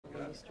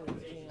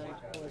Street, and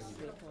of course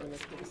the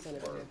economist for the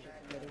Senate Energy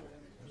Committee.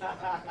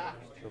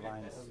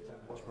 Reliance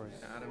choice.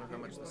 I don't know how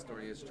much the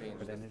story has changed.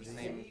 But It's the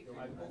same,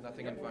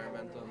 nothing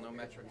environmental, no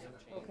metrics have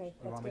changed. Okay.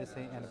 You want me to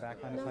say and the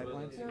background of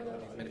pipelines? No.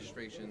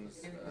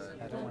 Administrations,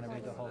 I don't want to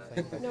read the whole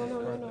thing, but No.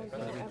 for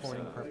the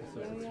reporting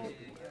purposes. Yeah.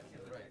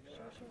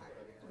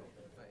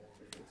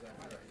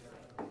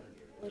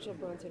 Rachel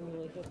Brunson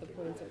really hit the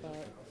points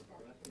about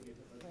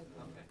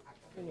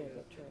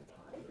renewable trade.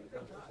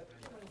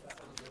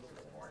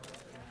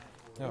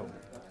 No.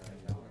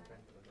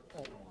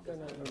 But they're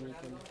not unique in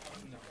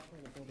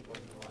trying to build a good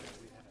one.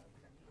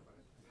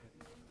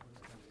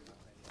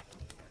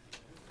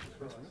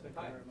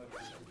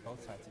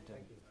 Both sides are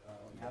doing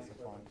massive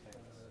farm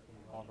things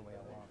all the way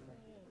along.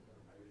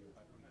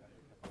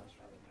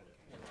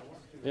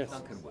 Yes.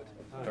 Duncan Wood,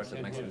 Director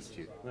of Mexican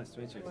Institute. Nice to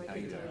meet you. How are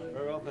you doing?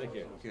 Very well, thank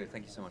you. Good,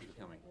 thank you so much for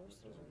coming.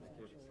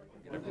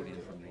 Get everybody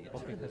in from the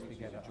Because we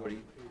get Jordy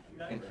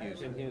and Hughes.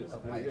 Jim Hughes.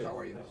 Hi, how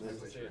are you?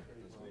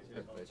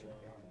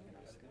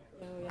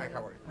 Hi,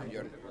 how are you? I'm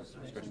Jordy.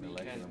 Stretching the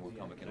leg and then we'll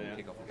come again and we'll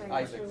kick off.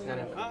 Isaac,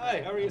 Senator.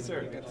 Hi, how are you,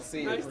 sir? Good to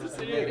see you. Nice to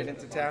see you. Made it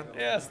into town.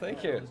 Yes,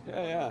 thank you.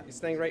 Yeah. You're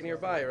staying right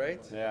nearby,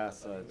 right? Yeah,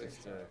 so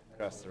just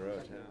across the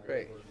road. Yeah.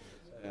 Great.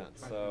 Yeah.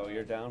 So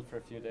you're down for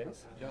a few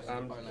days?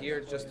 I'm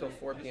here just till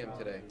 4 p.m.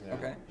 today. Yeah.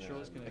 Okay.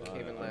 I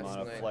came in I'm last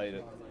on a night. flight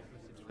at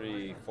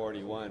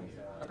 3:41,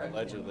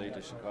 allegedly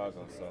to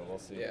Chicago. So we'll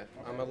see. Yeah,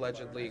 I'm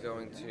allegedly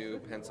going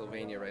to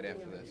Pennsylvania right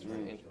after this for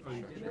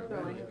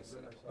infrastructure.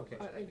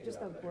 Just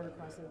the border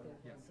crossing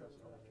there.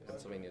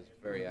 Pennsylvania is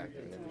very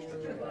active in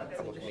infrastructure. A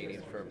couple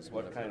Canadian firms.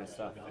 What kind of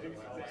stuff?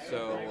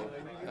 So,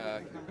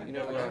 you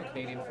know a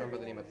Canadian firm by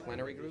the name of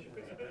Plenary Group?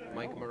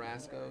 Mike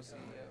Marasco, CEO.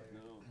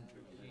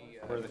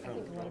 Where are they from?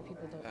 A lot of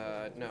people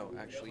don't. No,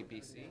 actually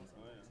BC.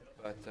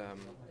 But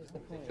Is the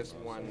point. they just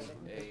won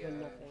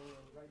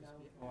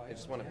they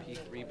just won a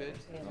P3 bid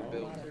to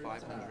build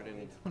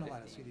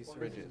 550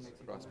 bridges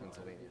across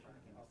Pennsylvania.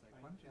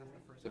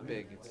 It's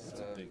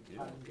about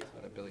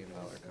 $1 billion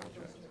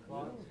contract.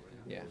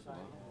 Yeah.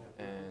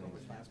 And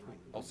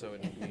also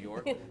in New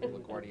York,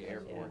 LaGuardia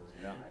Airport.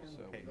 Yeah.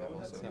 So we have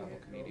also a couple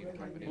Canadian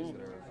companies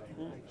that are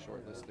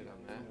shortlisted on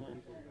that.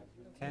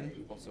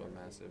 10. Also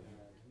a massive.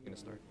 I'm gonna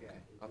start. Okay.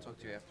 I'll talk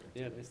to you after.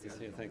 Yeah, nice to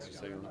see you. Thanks for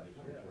saying that.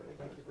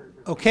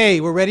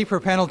 Okay, we're ready for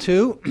panel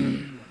 2.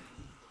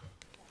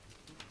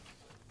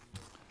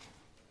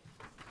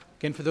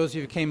 Again, for those of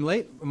you who came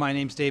late, my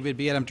name's David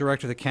Beat. I'm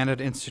director of the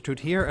Canada Institute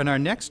here, and our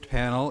next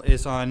panel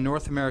is on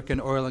North American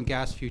oil and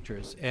gas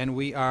futures, and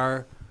we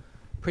are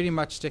pretty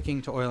much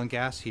sticking to oil and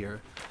gas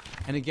here,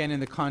 and again in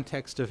the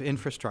context of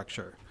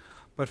infrastructure.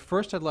 But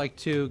first I'd like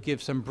to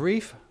give some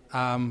brief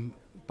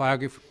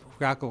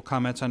biographical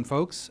comments on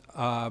folks.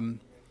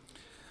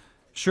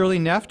 Shirley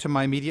Neff, to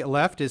my immediate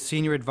left, is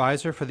Senior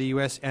Advisor for the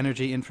U.S.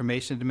 Energy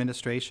Information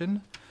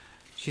Administration.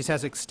 She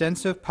has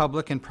extensive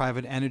public and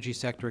private energy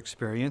sector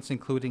experience,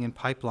 including in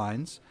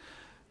pipelines.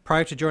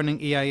 Prior to joining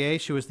EIA,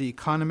 she was the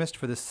economist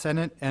for the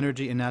Senate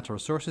Energy and Natural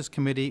Resources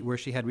Committee, where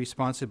she had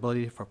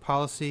responsibility for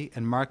policy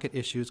and market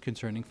issues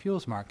concerning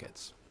fuels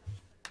markets.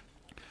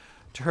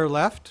 To her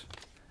left,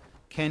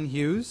 Ken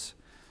Hughes.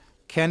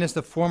 Ken is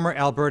the former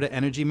Alberta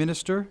Energy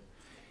Minister.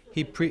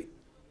 He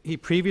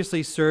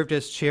previously served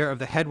as chair of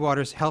the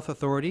Headwaters Health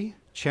Authority,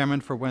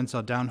 chairman for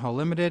Wenzel Downhole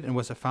Limited, and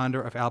was a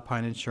founder of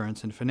Alpine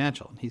Insurance and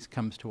Financial. He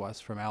comes to us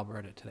from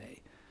Alberta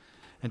today.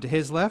 And to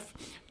his left,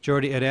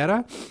 Jordi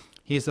Herrera.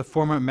 He is the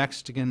former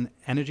Mexican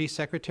Energy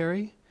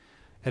Secretary.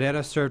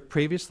 Herrera served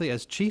previously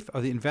as chief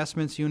of the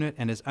Investments Unit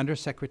and as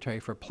Undersecretary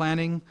for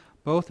Planning,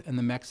 both in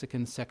the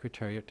Mexican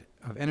Secretariat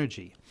of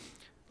Energy.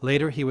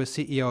 Later, he was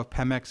CEO of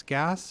Pemex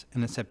Gas,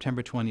 and in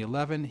September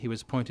 2011, he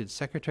was appointed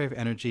Secretary of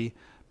Energy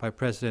by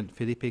President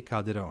Felipe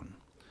Calderon.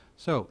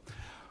 So,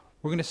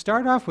 we're going to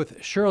start off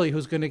with Shirley,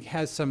 who's going to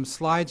have some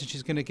slides, and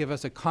she's going to give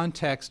us a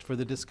context for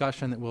the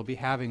discussion that we'll be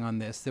having on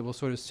this that will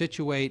sort of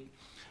situate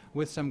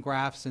with some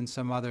graphs and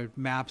some other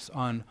maps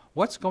on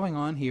what's going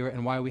on here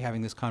and why are we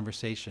having this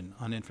conversation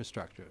on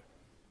infrastructure.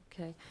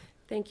 Okay.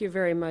 Thank you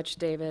very much,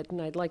 David.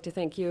 And I'd like to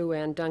thank you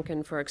and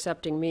Duncan for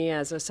accepting me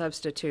as a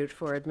substitute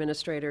for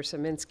Administrator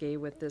Szyminski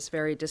with this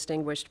very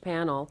distinguished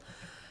panel.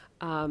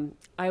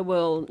 I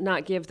will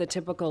not give the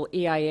typical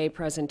EIA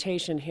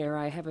presentation here.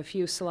 I have a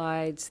few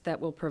slides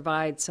that will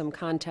provide some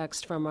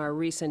context from our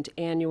recent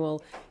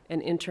annual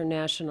and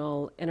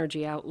international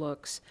energy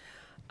outlooks.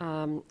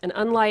 And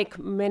unlike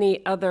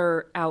many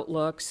other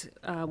outlooks,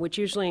 which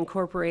usually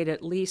incorporate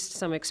at least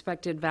some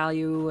expected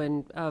value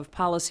and of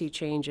policy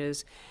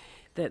changes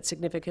that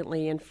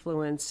significantly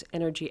influence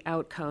energy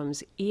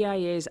outcomes,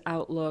 EIA's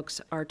outlooks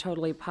are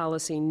totally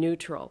policy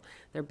neutral.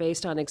 They're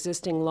based on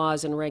existing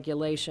laws and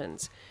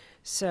regulations.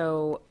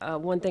 So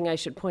one thing I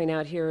should point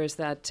out here is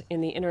that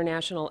in the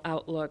international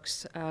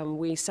outlooks,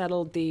 we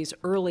settled these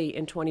early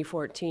in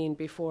 2014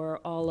 before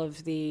all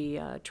of the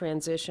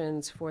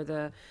transitions for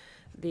the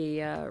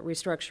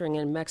restructuring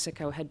in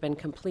Mexico had been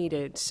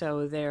completed,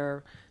 so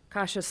they're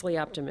cautiously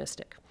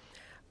optimistic.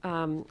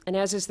 And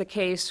as is the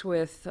case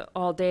with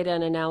all data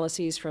and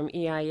analyses from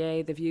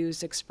EIA, the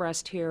views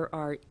expressed here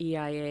are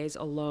EIA's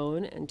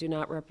alone and do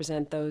not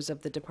represent those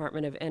of the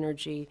Department of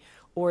Energy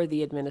or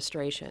the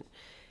administration.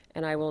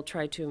 And I will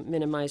try to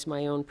minimize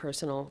my own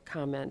personal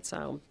comments.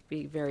 I'll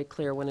be very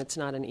clear when it's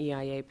not an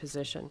EIA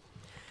position.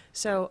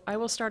 So I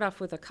will start off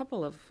with a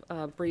couple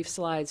of brief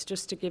slides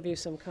just to give you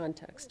some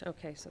context.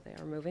 Okay, so they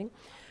are moving.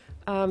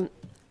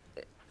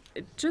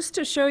 Just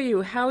to show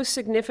you how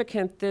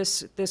significant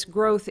this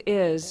growth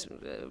is,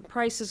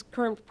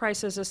 current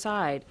prices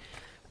aside,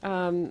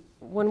 when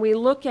we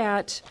look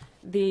at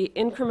the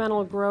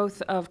incremental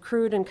growth of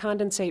crude and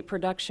condensate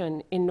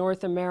production in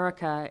North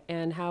America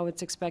and how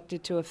it's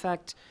expected to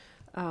affect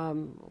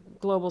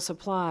global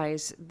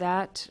supplies,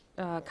 that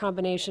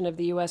combination of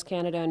the U.S.,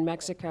 Canada, and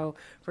Mexico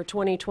for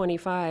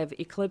 2025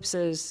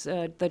 eclipses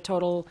the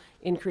total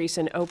increase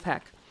in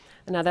OPEC.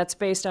 Now, that's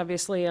based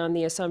obviously on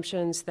the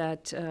assumptions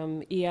that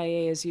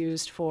EIA is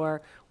used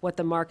for what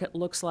the market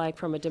looks like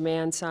from a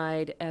demand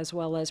side, as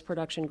well as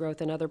production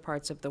growth in other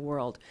parts of the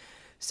world.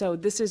 So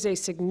this is a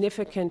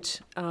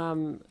significant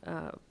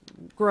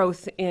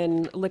growth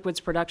in liquids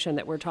production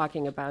that we're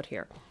talking about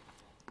here.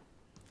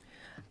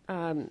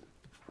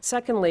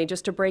 Secondly,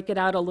 just to break it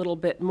out a little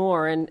bit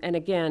more, and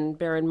again,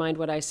 bear in mind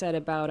what I said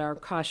about our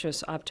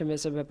cautious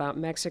optimism about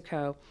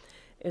Mexico,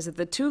 is that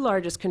the two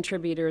largest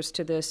contributors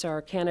to this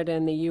are Canada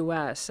and the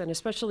U.S., and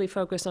especially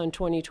focus on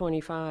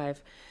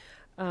 2025.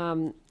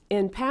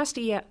 In past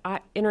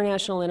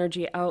international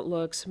energy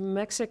outlooks,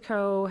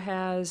 Mexico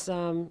has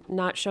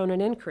not shown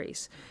an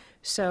increase.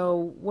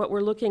 So what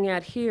we're looking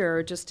at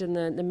here, just in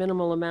the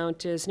minimal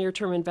amount, is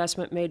near-term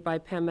investment made by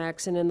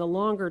Pemex, and in the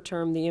longer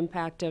term, the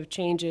impact of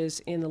changes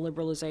in the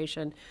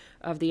liberalization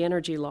of the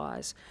energy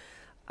laws.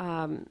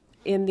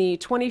 In the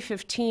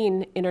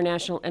 2015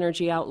 International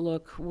Energy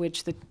Outlook,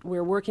 which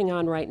we're working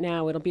on right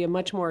now, it'll be a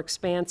much more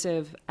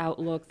expansive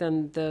outlook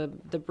than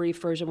the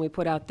brief version we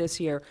put out this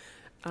year.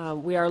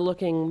 We are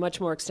looking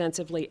much more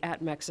extensively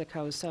at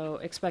Mexico, so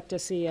expect to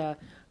see a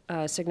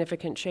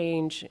significant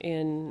change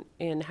in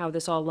how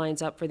this all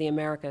lines up for the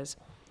Americas.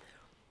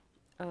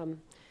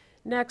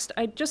 Next,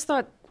 I just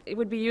thought it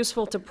would be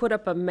useful to put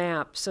up a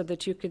map so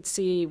that you could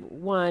see,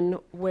 one,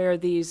 where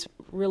these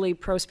really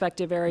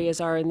prospective areas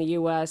are in the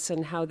U.S.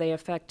 and how they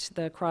affect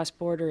the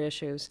cross-border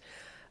issues.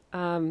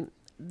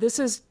 This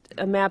is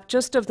a map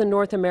just of the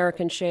North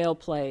American shale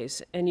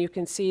plays, and you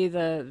can see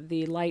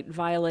the light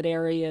violet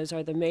areas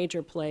are the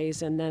major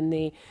plays, and then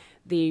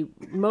the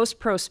most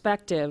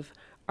prospective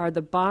are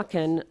the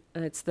Bakken.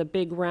 It's the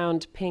big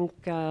round pink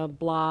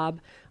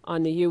blob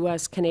on the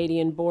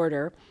U.S.-Canadian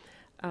border.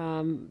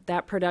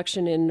 That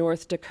production in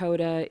North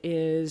Dakota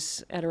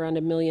is at around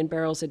 1 million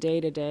barrels a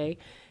day today,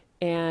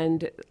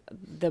 and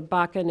the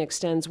Bakken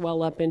extends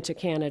well up into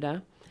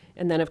Canada.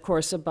 And then, of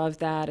course, above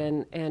that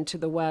and to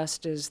the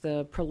west is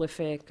the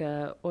prolific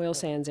oil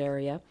sands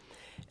area.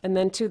 And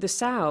then to the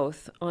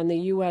south, on the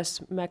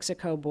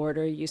U.S.-Mexico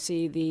border, you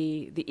see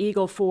the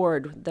Eagle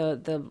Ford,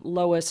 the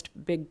lowest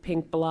big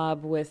pink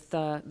blob with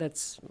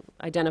that's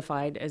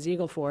identified as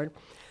Eagle Ford.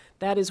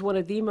 That is one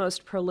of the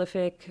most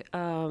prolific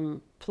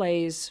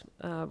plays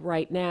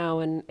right now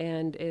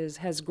and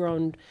has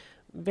grown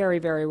very,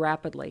 very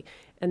rapidly.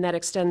 And that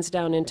extends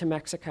down into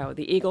Mexico.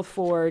 The Eagle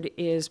Ford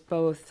is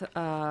both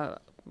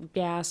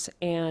gas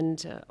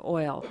and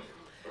oil.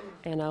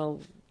 And I'll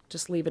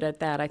just leave it at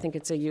that. I think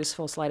it's a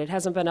useful slide. It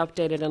hasn't been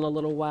updated in a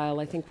little while.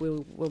 I think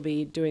we'll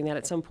be doing that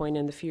at some point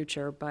in the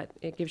future, but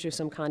it gives you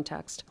some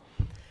context.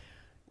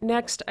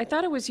 Next, I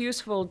thought it was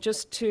useful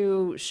just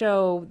to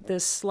show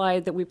this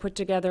slide that we put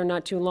together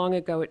not too long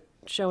ago,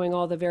 showing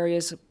all the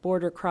various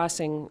border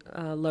crossing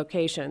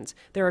locations.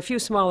 There are a few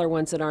smaller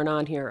ones that aren't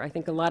on here. I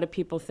think a lot of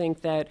people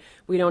think that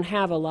we don't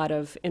have a lot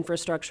of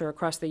infrastructure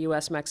across the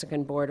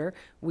U.S.-Mexican border.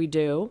 We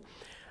do.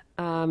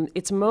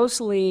 It's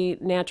mostly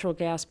natural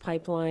gas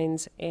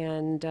pipelines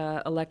and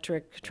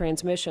electric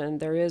transmission.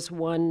 There is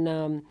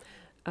one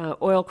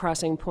oil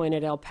crossing point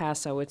at El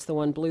Paso. It's the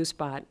one blue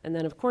spot. And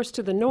then, of course,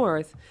 to the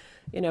north,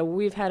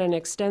 we've had an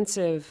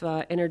extensive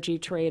energy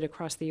trade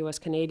across the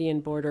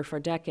U.S.-Canadian border for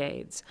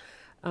decades.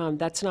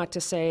 That's not to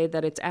say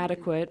that it's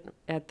adequate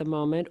at the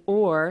moment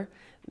or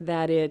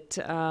that it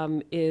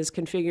is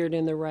configured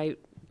in the right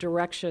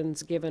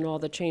directions given all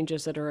the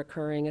changes that are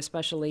occurring,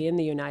 especially in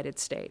the United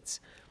States.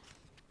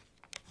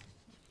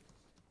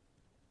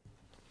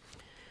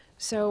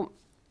 So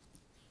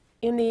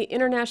in the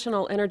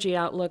International Energy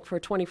Outlook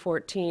for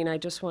 2014, I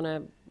just want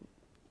to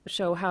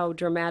show how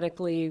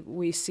dramatically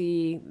we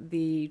see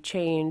the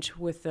change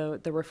with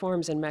the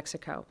reforms in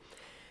Mexico.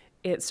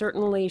 It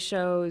certainly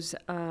shows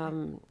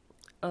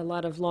a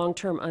lot of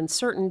long-term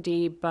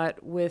uncertainty,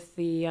 but with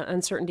the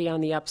uncertainty on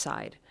the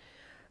upside.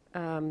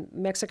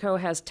 Mexico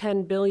has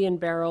 10 billion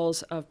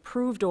barrels of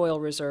proved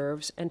oil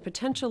reserves and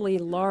potentially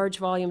large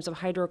volumes of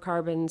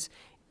hydrocarbons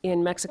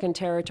in Mexican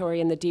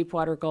territory in the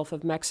deepwater Gulf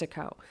of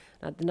Mexico.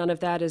 None of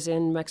that is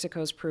in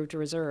Mexico's proved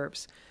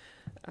reserves.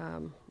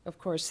 Of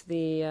course,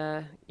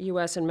 the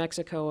U.S. and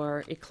Mexico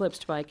are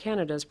eclipsed by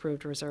Canada's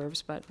proved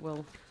reserves, but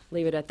we'll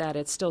leave it at that.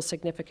 It's still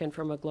significant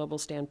from a global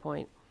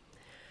standpoint.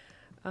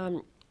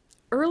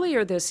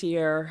 Earlier this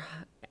year,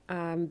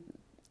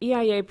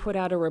 EIA put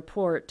out a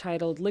report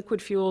titled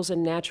Liquid Fuels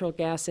and Natural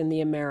Gas in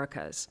the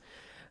Americas.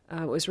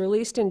 It was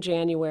released in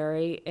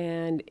January,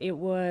 and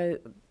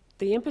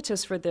the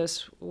impetus for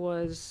this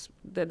was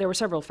that there were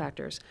several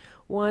factors.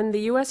 One,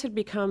 the U.S. had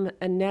become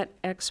a net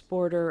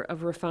exporter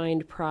of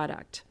refined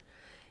product.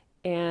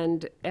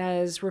 And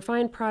as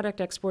refined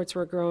product exports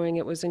were growing,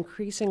 it was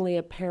increasingly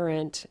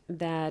apparent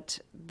that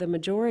the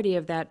majority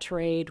of that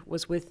trade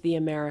was with the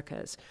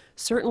Americas.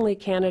 Certainly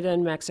Canada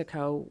and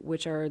Mexico,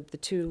 which are the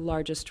two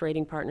largest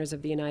trading partners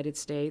of the United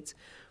States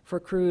for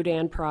crude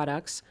and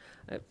products.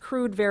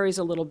 Crude varies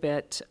a little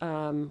bit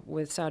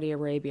with Saudi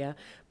Arabia,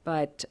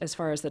 but as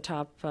far as the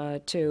top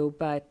two,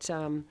 but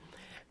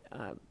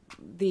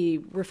the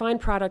refined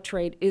product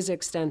trade is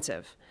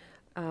extensive.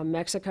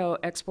 Mexico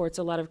exports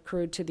a lot of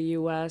crude to the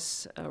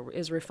U.S.,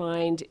 is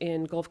refined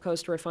in Gulf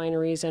Coast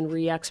refineries and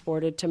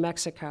re-exported to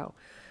Mexico.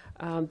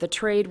 The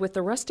trade with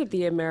the rest of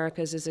the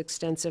Americas is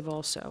extensive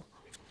also,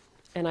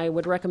 and I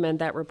would recommend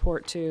that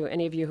report to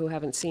any of you who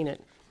haven't seen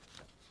it.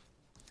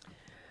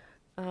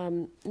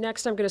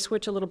 Next, I'm going to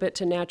switch a little bit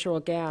to natural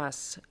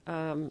gas.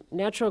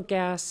 Natural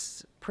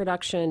gas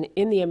production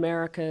in the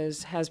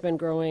Americas has been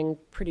growing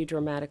pretty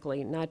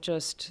dramatically, not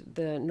just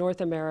the North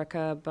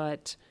America,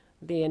 but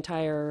the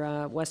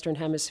entire Western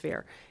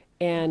Hemisphere.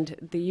 And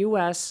the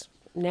U.S.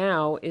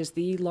 now is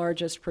the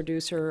largest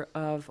producer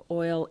of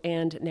oil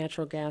and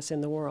natural gas in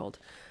the world,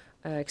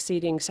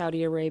 exceeding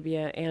Saudi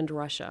Arabia and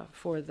Russia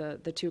for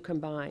the two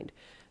combined.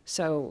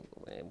 So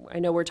I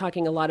know we're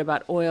talking a lot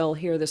about oil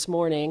here this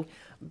morning,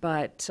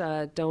 but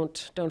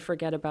don't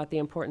forget about the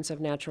importance of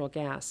natural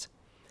gas.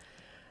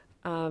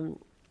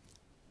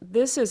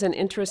 This is an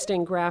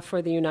interesting graph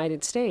for the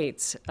United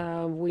States.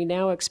 We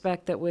now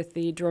expect that with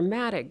the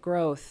dramatic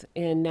growth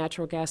in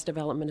natural gas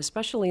development,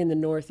 especially in the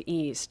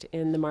Northeast,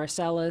 in the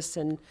Marcellus,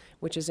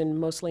 which is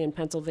mostly in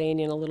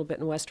Pennsylvania and a little bit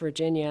in West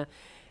Virginia,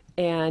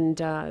 and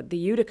the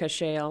Utica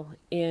Shale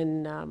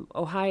in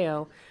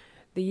Ohio,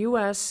 the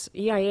U.S.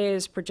 EIA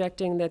is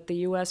projecting that the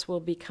U.S. will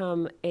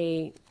become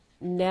a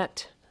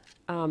net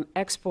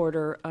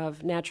exporter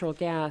of natural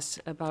gas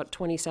about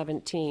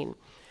 2017.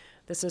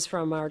 This is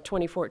from our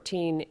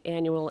 2014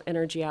 Annual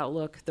Energy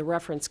Outlook, the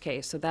reference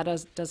case. So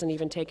that doesn't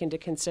even take into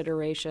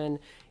consideration,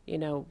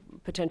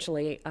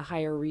 potentially a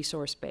higher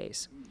resource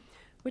base,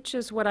 which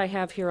is what I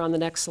have here on the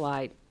next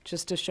slide,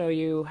 just to show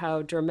you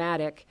how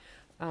dramatic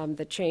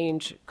the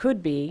change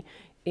could be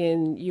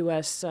in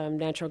U.S.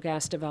 Natural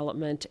gas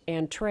development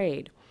and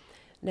trade.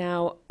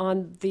 Now,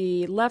 on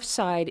the left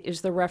side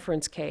is the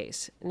reference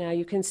case. Now,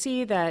 you can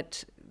see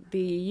that the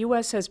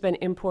U.S. has been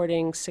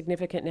importing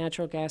significant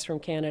natural gas from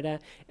Canada,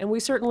 and we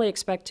certainly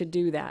expect to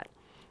do that.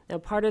 Now,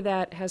 part of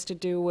that has to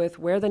do with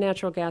where the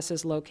natural gas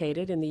is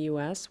located in the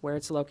U.S., where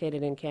it's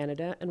located in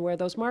Canada, and where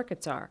those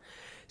markets are.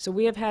 So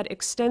we have had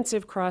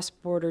extensive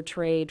cross-border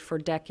trade for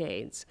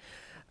decades.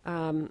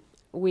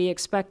 We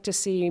expect to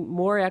see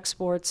more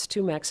exports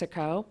to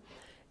Mexico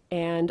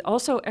and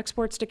also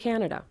exports to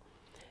Canada,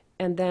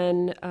 and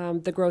then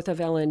the growth of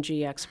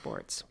LNG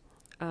exports.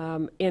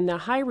 In the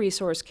high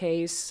resource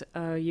case,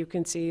 you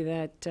can see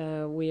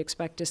that we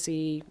expect to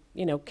see,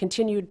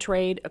 continued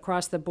trade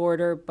across the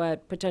border,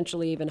 but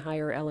potentially even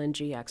higher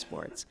LNG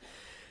exports.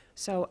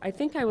 So I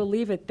think I will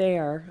leave it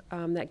there.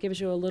 That gives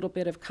you a little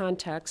bit of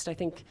context. I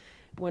think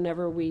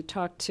whenever we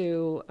talk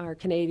to our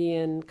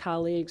Canadian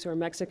colleagues or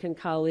Mexican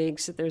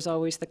colleagues, there's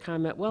always the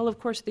comment, well, of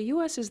course, the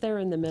U.S. is there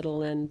in the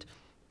middle and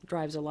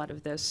drives a lot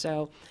of this.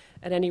 So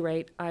at any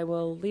rate, I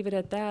will leave it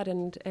at that,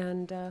 and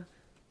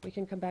we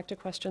can come back to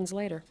questions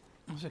later.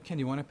 So Ken,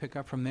 you want to pick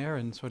up from there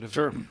and sort of...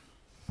 Sure.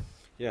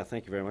 Yeah,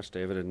 thank you very much,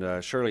 David.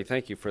 And Shirley,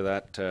 thank you for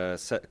that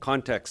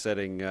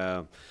context-setting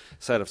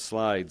set of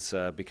slides,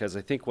 because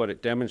I think what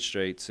it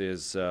demonstrates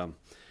is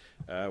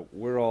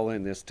we're all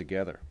in this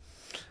together.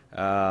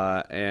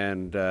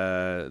 The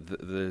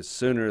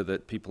sooner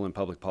that people in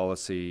public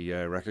policy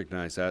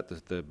recognize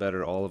that, the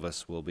better all of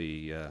us will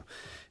be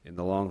in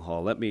the long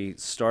haul. Let me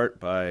start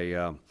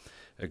by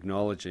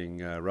acknowledging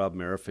Rob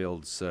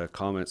Merrifield's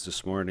comments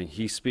this morning.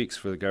 He speaks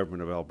for the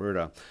government of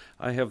Alberta.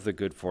 I have the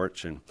good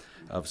fortune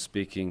of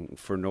speaking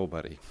for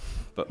nobody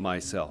but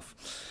myself.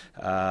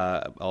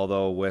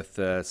 Although with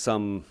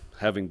some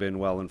having been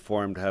well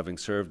informed, having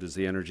served as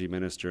the energy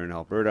minister in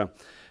Alberta,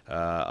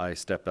 I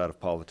stepped out of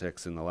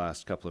politics in the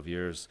last couple of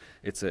years.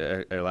 It's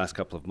last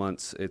couple of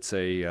months. It's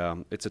a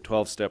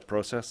 12-step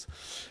process,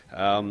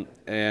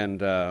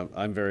 and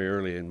I'm very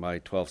early in my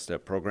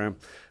 12-step program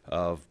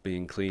of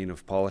being clean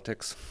of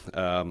politics.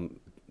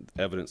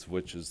 Evidence of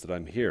which is that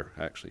I'm here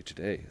actually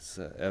today. It's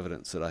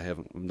evidence that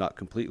I'm not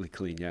completely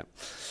clean yet.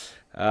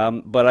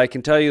 But I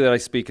can tell you that I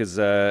speak as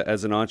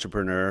an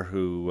entrepreneur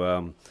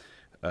who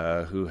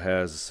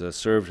has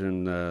served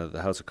in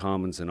the House of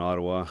Commons in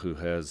Ottawa, who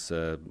has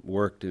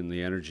worked in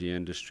the energy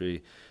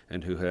industry,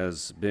 and who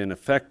has been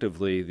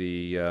effectively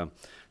the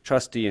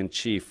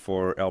trustee-in-chief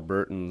for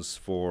Albertans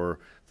for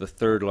the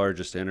third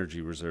largest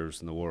energy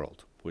reserves in the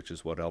world, which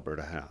is what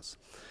Alberta has.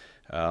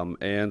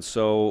 And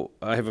so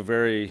I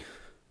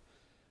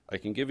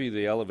can give you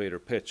the elevator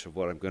pitch of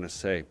what I'm going to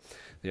say.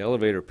 The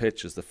elevator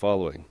pitch is the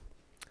following.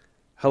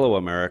 Hello,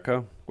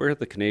 America. We're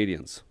the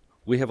Canadians.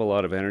 We have a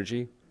lot of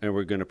energy, and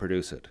we're going to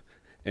produce it.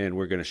 And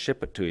we're going to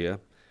ship it to you,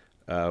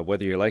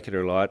 whether you like it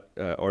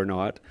or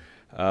not.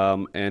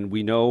 And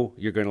we know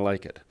you're going to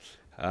like it.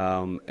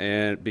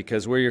 And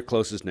because we're your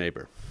closest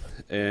neighbor.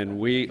 And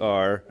we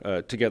are,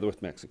 together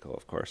with Mexico,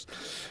 of course.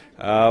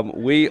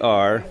 We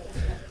are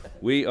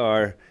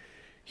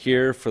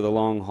here for the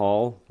long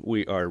haul.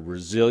 We are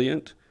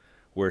resilient.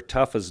 We're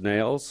tough as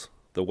nails.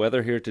 The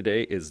weather here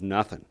today is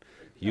nothing.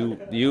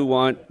 You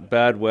want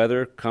bad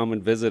weather, come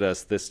and visit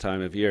us this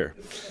time of year.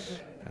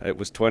 It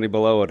was 20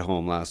 below at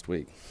home last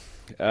week.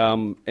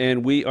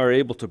 And we are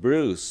able to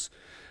produce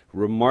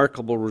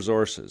remarkable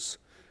resources.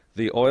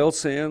 The oil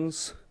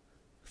sands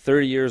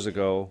 30 years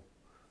ago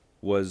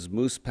was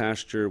moose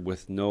pasture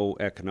with no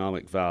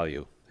economic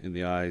value in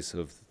the eyes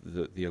of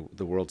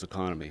the world's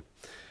economy.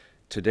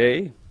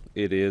 Today,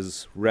 it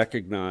is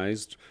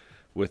recognized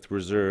with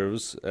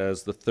reserves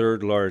as the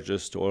third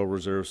largest oil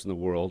reserves in the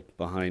world,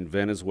 behind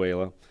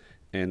Venezuela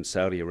and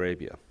Saudi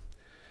Arabia,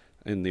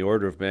 in the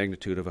order of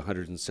magnitude of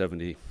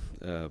 170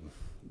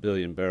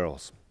 billion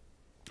barrels.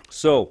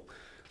 So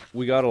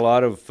we got a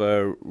lot of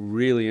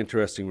really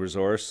interesting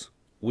resource.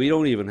 We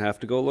don't even have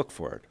to go look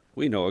for it.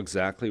 We know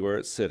exactly where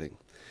it's sitting.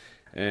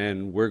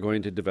 And we're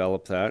going to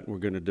develop that. We're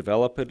going to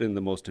develop it in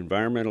the most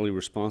environmentally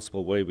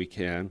responsible way we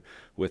can,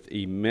 with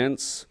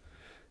immense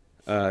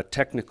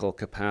technical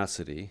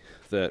capacity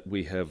that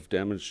we have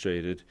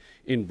demonstrated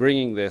in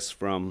bringing this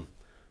from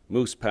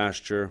moose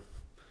pasture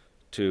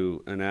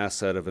to an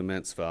asset of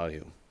immense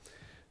value.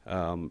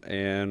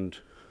 And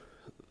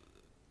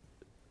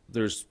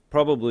there's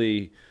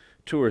probably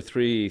 2 or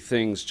 3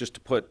 things just to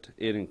put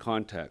it in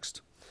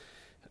context.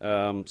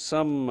 All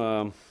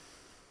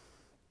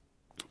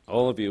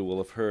of you will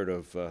have heard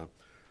of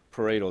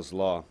Pareto's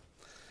Law,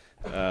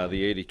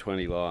 the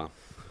 80-20 law.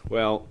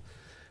 Well,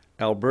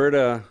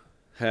 Alberta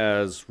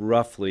has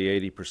roughly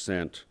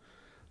 80%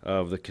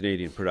 of the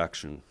Canadian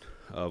production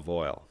of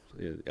oil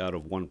out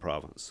of one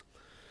province.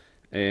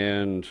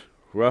 And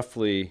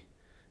roughly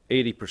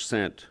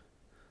 80%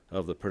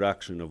 of the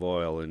production of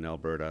oil in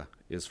Alberta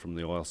is from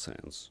the oil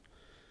sands.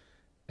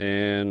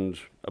 And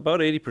about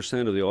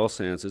 80% of the oil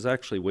sands is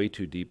actually way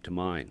too deep to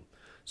mine.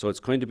 So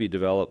it's going to be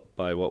developed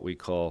by what we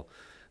call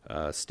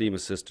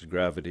steam-assisted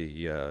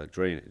gravity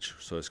drainage.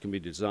 So it's going to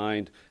be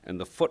designed, and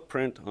the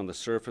footprint on the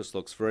surface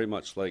looks very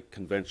much like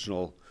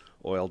conventional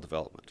oil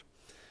development.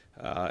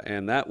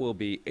 And that will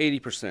be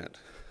 80%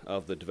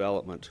 of the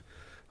development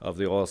of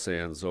the oil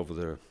sands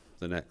over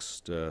the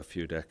next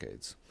few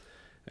decades.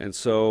 And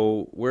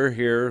so we're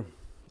here,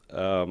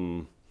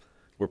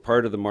 we're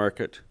part of the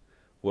market.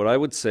 What I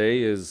would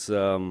say is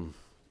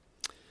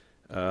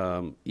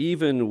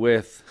even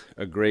with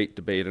a great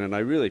debate, and I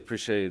really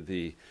appreciated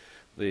the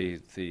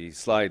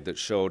slide that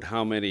showed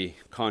how many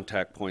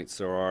contact points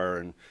there are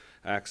and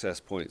access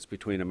points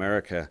between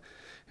America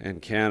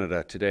and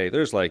Canada today.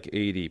 There's like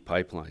 80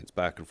 pipelines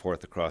back and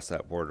forth across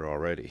that border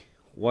already.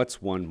 What's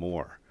one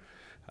more?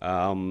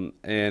 And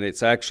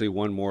it's actually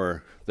one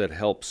more that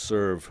helps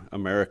serve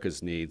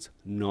America's needs,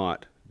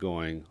 not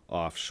going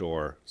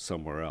offshore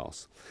somewhere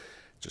else.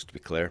 Just to be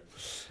clear,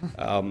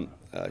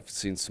 I've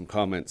seen some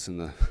comments in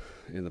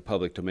the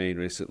public domain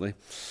recently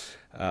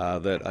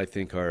that I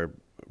think are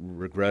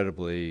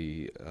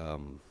regrettably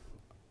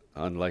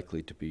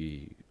unlikely to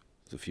be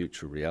the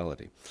future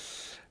reality.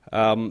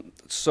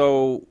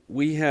 So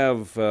we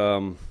have,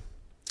 I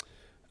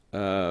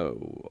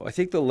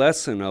think the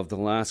lesson of the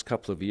last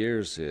couple of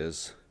years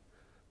is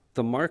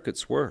the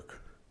markets work.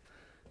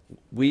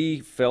 We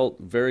felt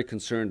very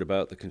concerned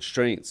about the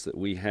constraints that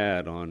we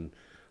had on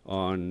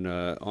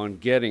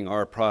getting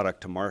our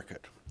product to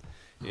market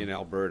in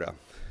Alberta.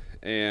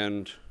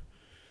 And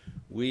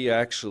we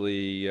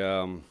actually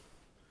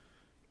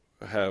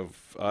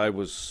I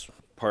was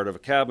part of a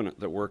cabinet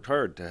that worked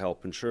hard to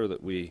help ensure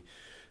that we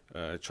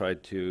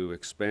tried to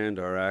expand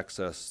our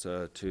access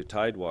to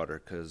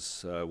Tidewater,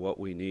 because what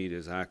we need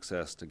is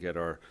access to get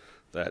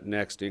that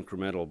next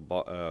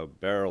incremental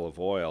barrel of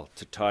oil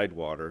to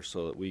Tidewater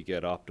so that we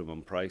get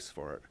optimum price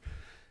for it.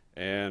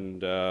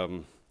 And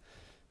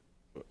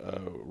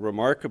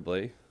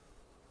remarkably,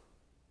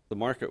 the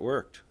market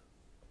worked.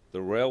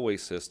 The railway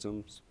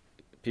systems,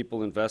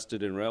 people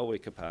invested in railway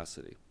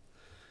capacity.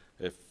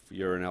 If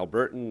you're an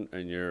Albertan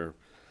and your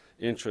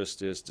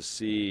interest is to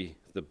see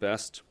the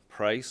best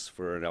price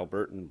for an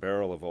Albertan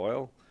barrel of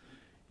oil,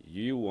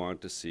 you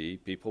want to see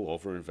people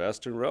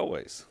overinvest in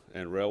railways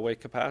and railway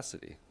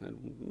capacity.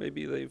 And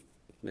maybe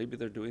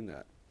they're doing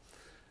that.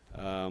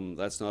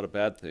 That's not a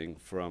bad thing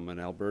from an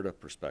Alberta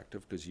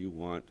perspective, because you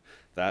want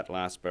that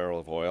last barrel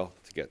of oil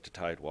to get to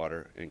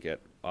Tidewater and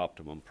get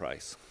optimum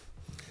price.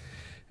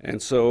 And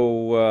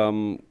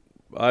so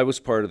I was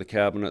part of the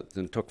cabinet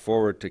and took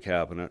forward to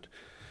cabinet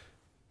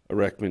a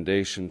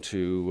recommendation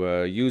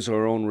to use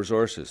our own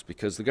resources,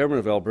 because the government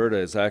of Alberta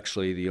is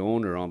actually the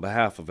owner on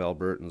behalf of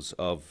Albertans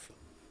of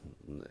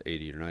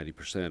 80 or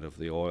 90% of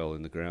the oil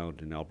in the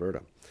ground in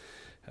Alberta.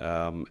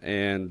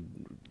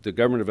 And the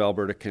government of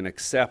Alberta can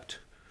accept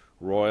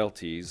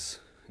royalties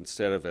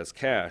instead of as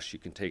cash. You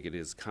can take it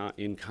as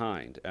in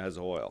kind, as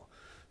oil.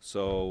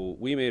 So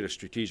we made a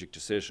strategic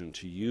decision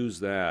to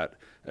use that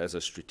as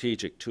a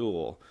strategic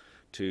tool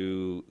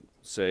to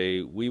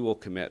say we will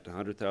commit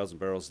 100,000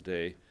 barrels a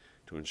day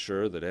to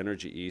ensure that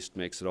Energy East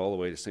makes it all the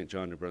way to St.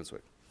 John, New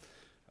Brunswick,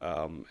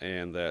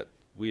 and that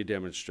we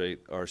demonstrate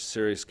our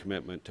serious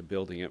commitment to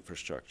building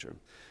infrastructure.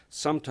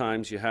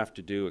 Sometimes you have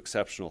to do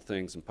exceptional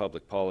things in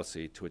public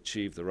policy to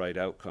achieve the right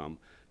outcome,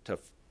 to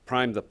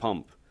prime the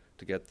pump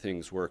to get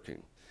things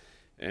working.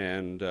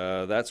 And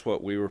that's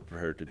what we were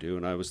prepared to do,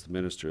 and I was the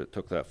minister that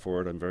took that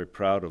forward. I'm very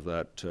proud of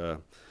that,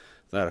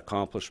 that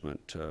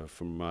accomplishment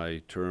from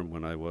my term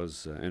when I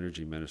was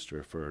energy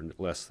minister for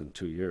less than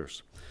 2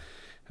 years.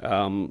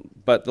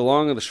 But the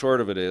long and the short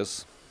of it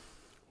is,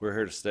 we're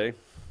here to stay.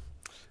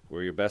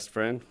 We're your best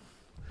friend.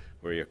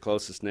 We're your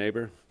closest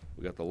neighbor.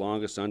 We got the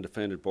longest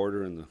undefended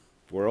border in the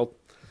world.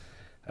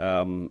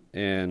 We're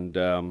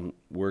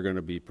going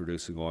to be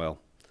producing oil.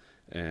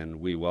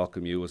 And we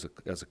welcome you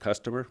as a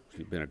customer.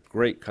 You've been a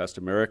great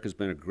customer. Eric has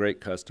been a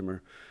great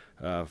customer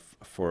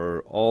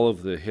for all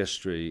of the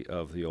history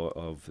of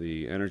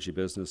the energy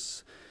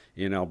business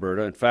in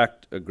Alberta. In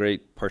fact, a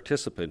great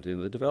participant in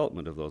the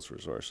development of those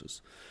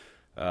resources,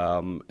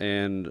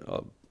 and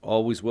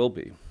always will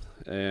be.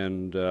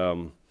 And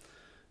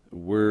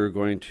we're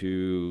going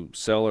to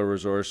sell our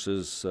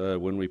resources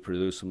when we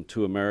produce them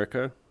to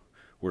America.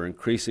 We're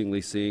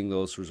increasingly seeing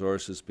those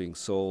resources being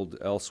sold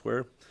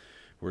elsewhere.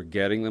 We're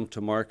getting them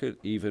to market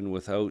even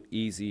without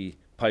easy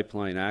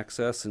pipeline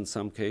access in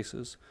some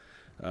cases.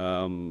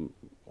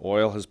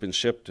 Oil has been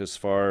shipped as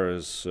far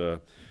as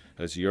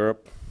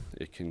Europe.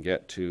 It can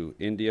get to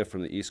India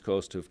from the east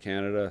coast of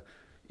Canada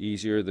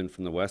easier than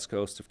from the west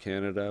coast of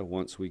Canada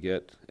once we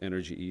get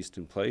Energy East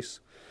in place.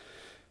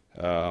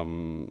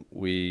 Even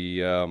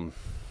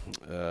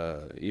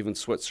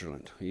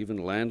Switzerland, even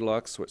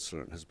landlocked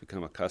Switzerland has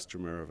become a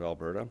customer of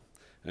Alberta,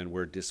 and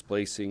we're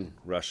displacing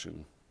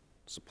Russian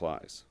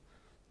supplies.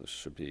 This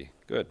should be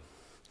good.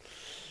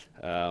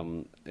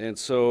 And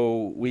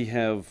so we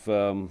have,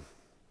 in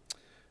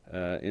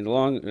the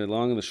long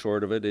and the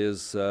short of it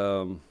is,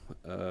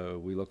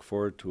 we look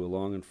forward to a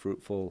long and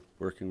fruitful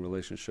working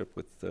relationship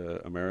with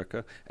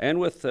America and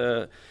with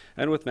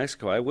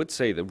Mexico. I would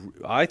say that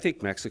I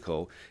think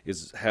Mexico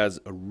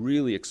has a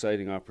really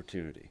exciting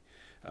opportunity.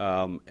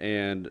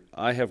 And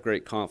I have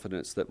great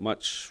confidence that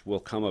much will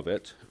come of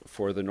it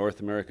for the North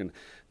American.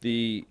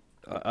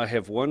 I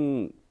have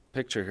one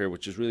picture here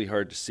which is really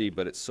hard to see,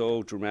 but it's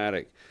so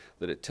dramatic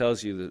that it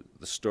tells you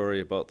the story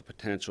about the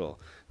potential.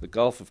 The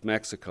Gulf of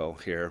Mexico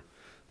here,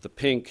 the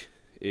pink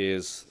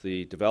is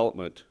the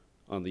development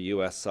on the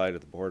U.S. side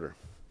of the border,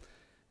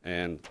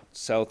 and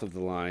south of the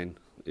line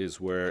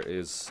is where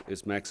is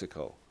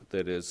Mexico.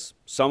 That is,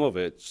 some of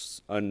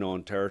it's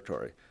unknown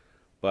territory,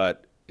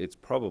 but it's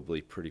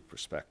probably pretty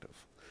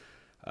prospective.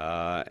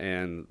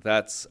 And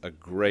that's a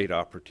great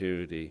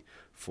opportunity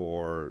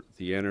for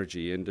the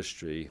energy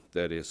industry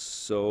that is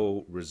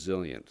so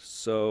resilient,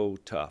 so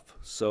tough,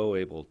 so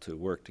able to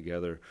work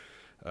together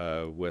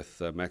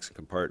with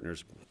Mexican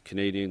partners,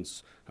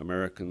 Canadians,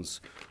 Americans,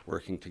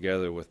 working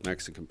together with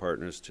Mexican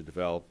partners to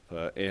develop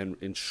and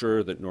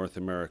ensure that North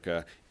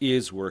America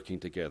is working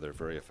together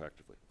very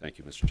effectively. Thank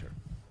you, Mr. Chair.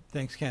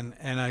 Thanks, Ken.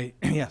 And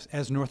yes,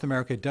 as North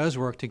America does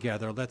work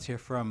together, let's hear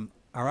from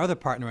our other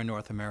partner in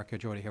North America,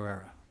 Jody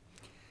Herrera.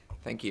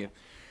 Thank you.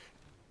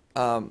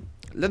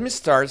 Let me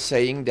start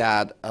saying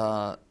that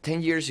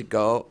 10 years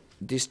ago,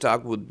 this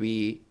talk would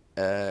be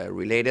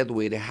related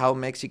with how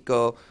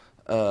Mexico,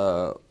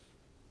 how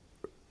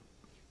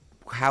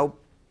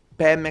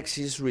Pemex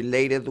is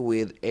related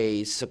with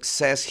a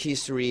success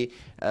history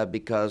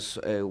because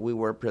we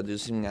were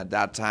producing at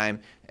that time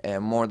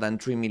more than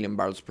 3 million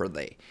barrels per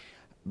day.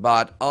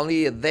 But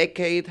only a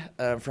decade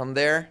from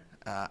there,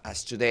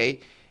 as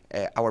today,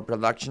 our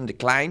production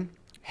declined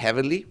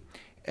heavily.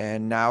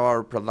 And now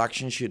our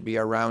production should be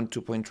around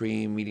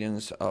 2.3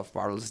 millions of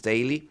barrels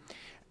daily.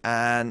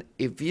 And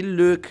if you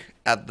look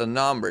at the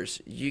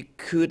numbers, you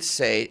could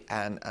say,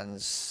 and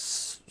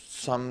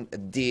some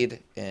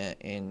did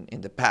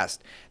in the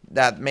past,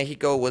 that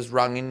Mexico was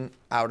running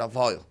out of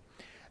oil.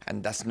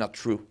 And that's not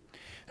true.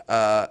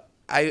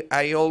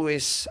 I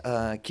always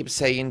keep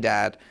saying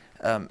that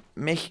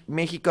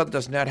Mexico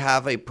does not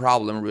have a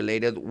problem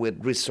related with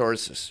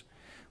resources.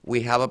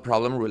 We have a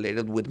problem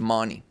related with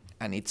money.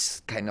 And it's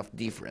kind of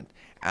different.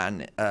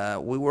 And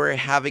we were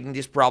having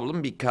this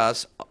problem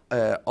because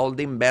all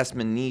the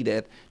investment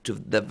needed to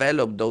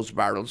develop those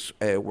barrels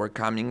were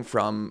coming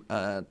from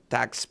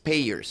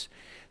taxpayers.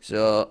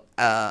 So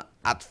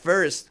at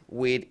first,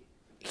 with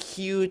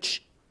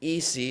huge,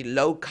 easy,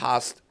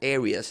 low-cost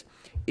areas,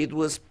 it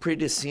was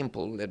pretty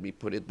simple, let me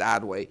put it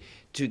that way,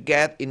 to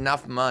get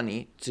enough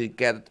money to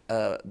get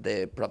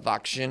the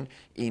production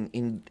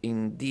in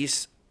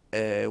this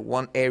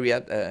one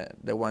area,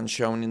 the one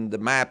shown in the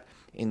map.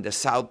 in the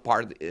south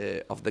part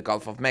of the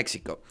Gulf of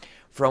Mexico.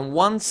 From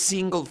one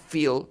single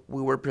field,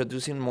 we were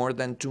producing more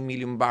than 2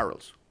 million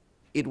barrels.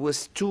 It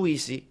was too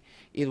easy,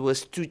 it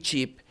was too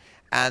cheap,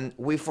 and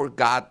we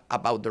forgot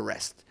about the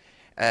rest.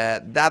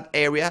 That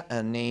area,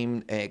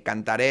 named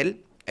Cantarell,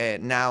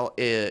 now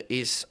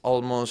is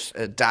almost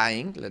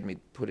dying, let me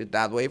put it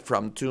that way,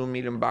 from 2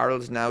 million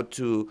barrels now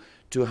to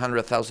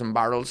 200,000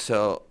 barrels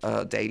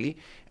daily.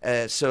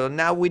 So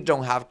now we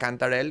don't have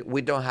Cantarell,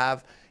 we don't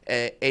have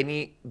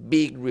any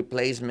big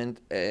replacement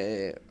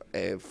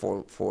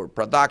for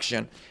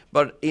production.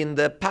 But in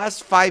the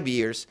past 5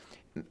 years,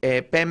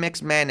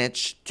 Pemex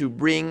managed to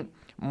bring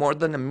more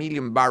than 1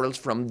 million barrels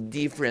from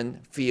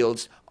different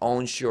fields,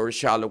 onshore,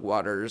 shallow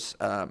waters.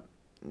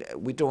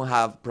 We don't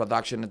have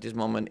production at this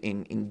moment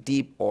in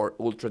deep or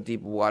ultra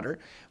deep water,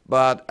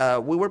 but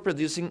we were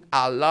producing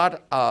a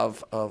lot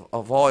of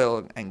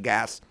oil and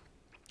gas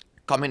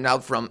coming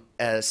out from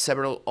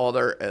several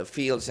other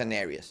fields and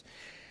areas.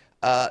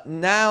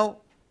 Now,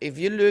 if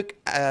you look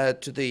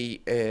to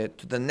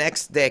the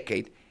next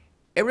decade,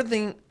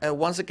 everything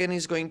once again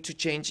is going to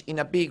change in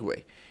a big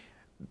way.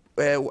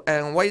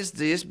 And why is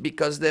this?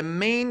 Because the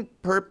main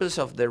purpose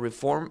of the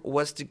reform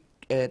was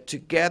to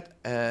get,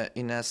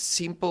 in a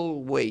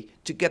simple way,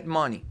 to get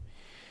money.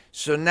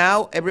 So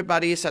now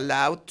everybody is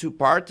allowed to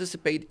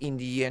participate in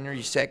the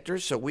energy sector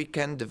so we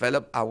can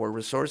develop our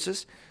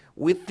resources.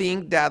 We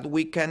think that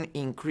we can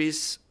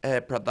increase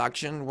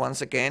production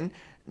once again,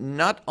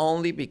 not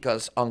only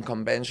because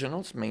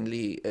unconventionals,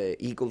 mainly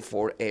Eagle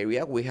Ford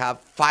area, we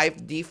have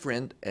 5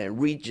 different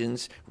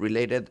regions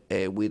related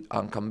with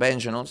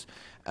unconventionals.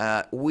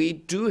 We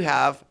do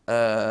have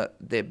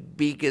the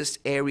biggest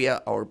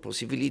area or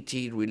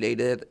possibility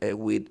related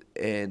with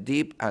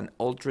deep and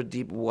ultra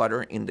deep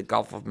water in the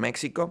Gulf of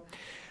Mexico.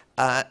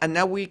 And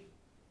now we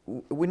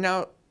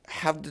now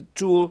have the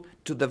tool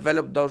to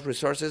develop those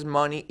resources.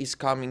 Money is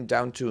coming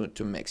down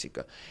to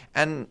Mexico.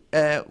 And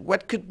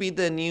what could be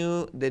the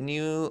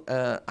new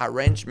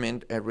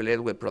arrangement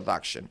related with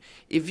production?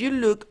 If you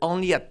look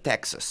only at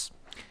Texas,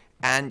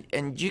 and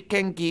you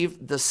can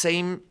give the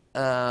same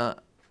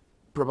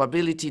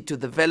probability to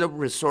develop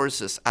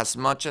resources as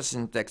much as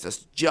in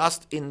Texas,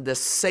 just in the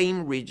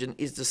same region,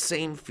 is the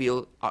same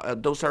field,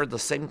 those are the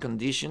same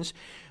conditions,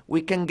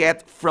 we can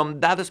get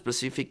from that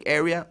specific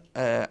area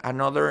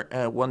another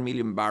 1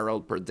 million barrel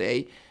per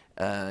day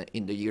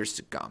in the years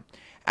to come.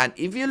 And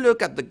if you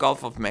look at the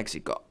Gulf of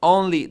Mexico,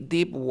 only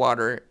deep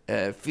water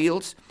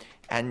fields,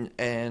 and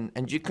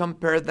you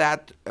compare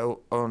that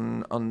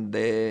on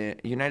the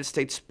United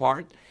States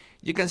part,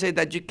 you can say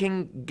that you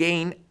can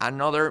gain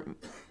another 1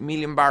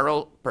 million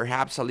barrel,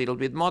 perhaps a little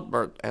bit more,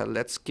 but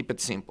let's keep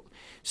it simple.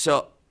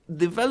 So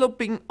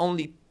developing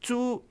only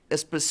 2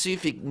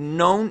 specific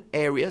known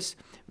areas,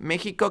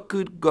 Mexico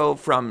could go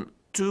from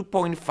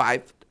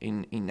 2.5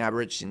 in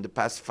average in the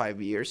past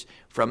 5 years,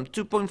 from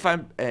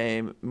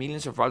 2.5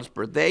 millions of barrels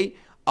per day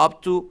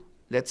up to,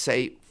 let's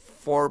say,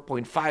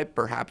 4.5,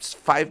 perhaps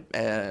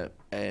 5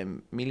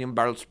 million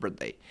barrels per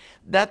day.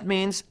 That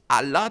means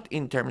a lot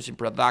in terms of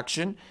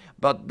production,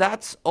 but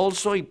that's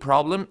also a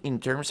problem in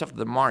terms of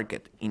the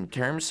market, in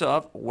terms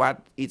of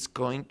what is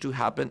going to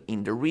happen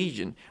in the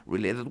region,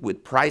 related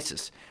with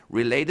prices,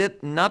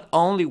 related not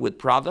only with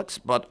products,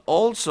 but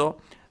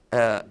also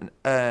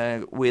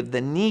with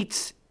the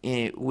needs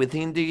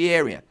within the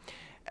area.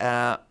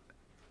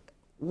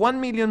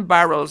 1 million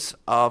barrels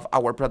of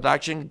our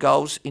production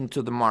goes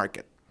into the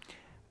market.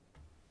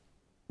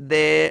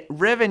 The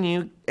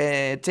revenue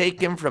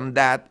taken from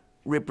that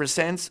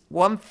represents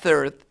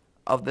 1/3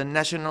 of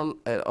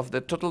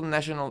the total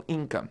national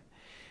income.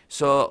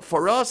 So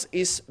for us,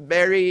 it's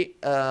very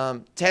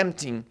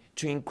tempting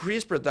to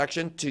increase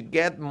production to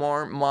get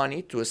more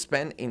money to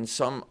spend in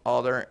some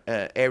other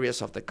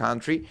areas of the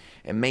country,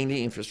 and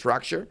mainly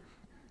infrastructure.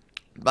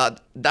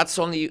 But that's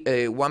only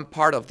one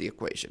part of the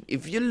equation.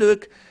 If you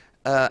look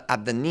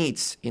at the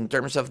needs in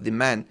terms of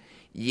demand,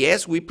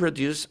 yes, we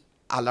produce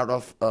a lot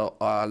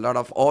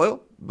of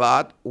oil,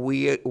 but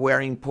we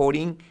are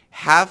importing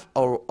half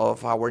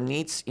of our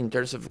needs in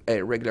terms of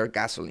regular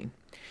gasoline.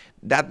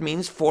 That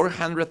means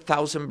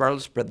 400,000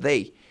 barrels per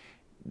day.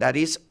 That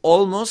is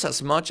almost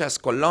as much as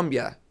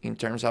Colombia in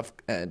terms of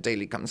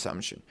daily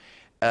consumption.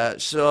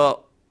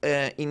 So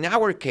in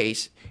our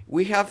case,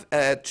 we have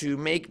to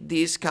make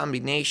this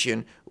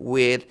combination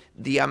with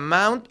the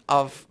amount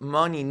of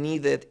money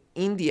needed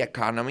in the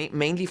economy,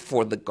 mainly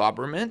for the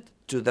government,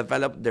 to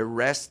develop the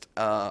rest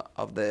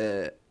of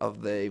the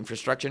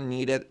infrastructure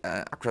needed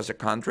across the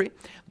country.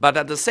 But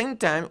at the same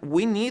time,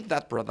 we need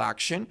that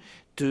production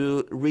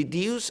to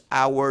reduce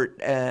our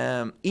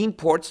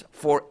imports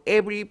for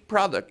every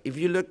product. If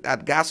you look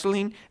at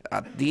gasoline,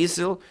 at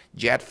diesel,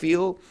 jet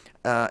fuel,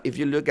 if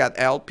you look at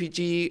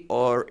LPG,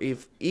 or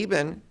if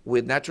even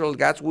with natural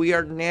gas, we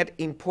are net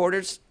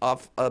importers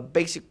of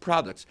basic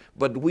products,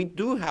 but we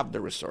do have the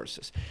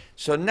resources.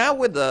 So now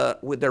with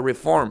the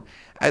reform,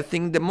 I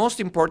think the most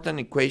important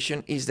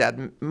equation is that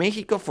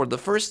Mexico, for the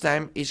first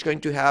time, is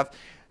going to have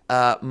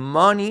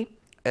money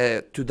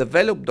to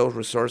develop those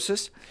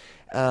resources.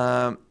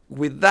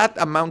 with that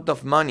amount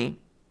of money,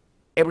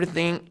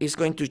 everything is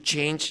going to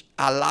change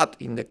a lot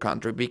in the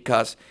country,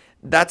 because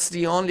that's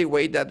the only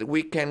way that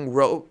we can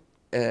grow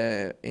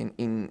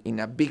in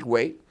a big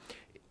way.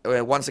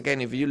 Once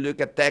again, if you look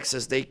at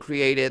Texas, they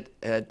created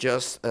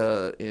just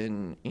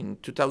in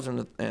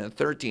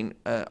 2013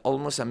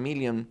 almost 1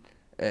 million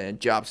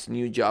jobs,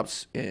 new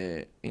jobs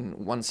in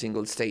one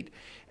single state.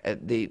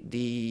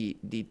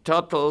 The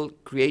total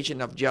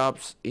creation of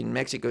jobs in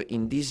Mexico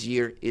in this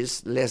year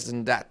is less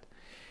than that.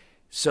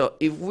 So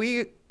if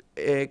we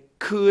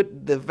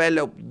could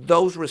develop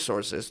those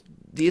resources,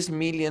 this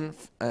million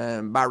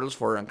barrels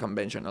for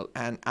unconventional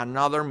and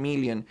another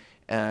million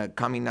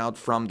coming out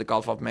from the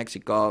Gulf of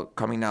Mexico,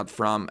 coming out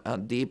from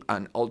deep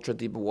and ultra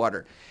deep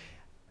water,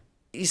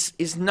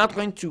 is not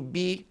going to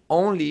be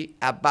only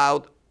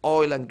about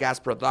oil and gas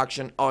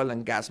production, oil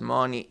and gas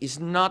money. It's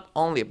not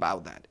only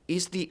about that.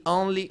 It's the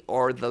only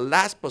or the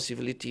last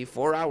possibility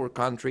for our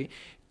country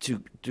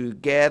to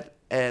get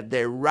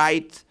the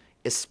right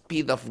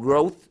speed of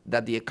growth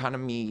that the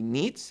economy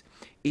needs.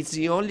 It's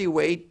the only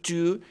way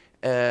to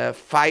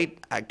fight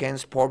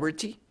against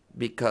poverty,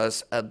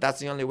 because that's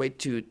the only way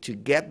to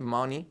get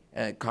money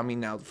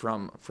coming out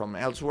from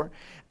elsewhere.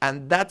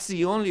 And that's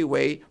the only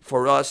way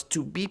for us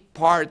to be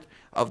part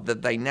of the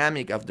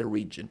dynamic of the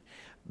region.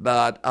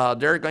 But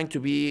there are going to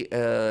be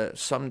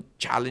some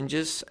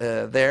challenges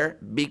there,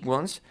 big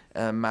ones.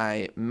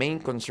 My main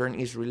concern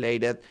is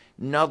related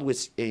not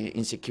with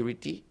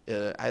insecurity.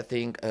 I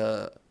think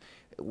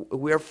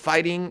we are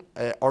fighting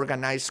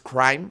organized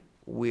crime.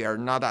 We are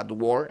not at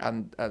war,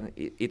 and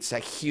it's a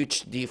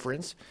huge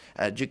difference.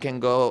 You can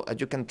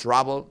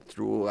travel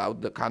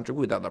throughout the country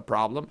without a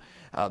problem.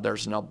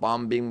 There's no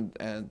bombing.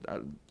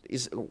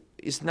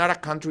 It's not a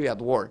country at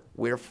war.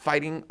 We're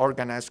fighting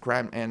organized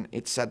crime, and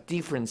it's a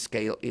different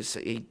scale. It's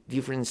a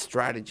different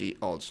strategy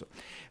also.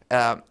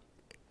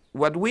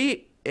 What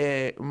we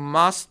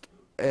must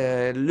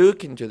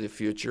look into the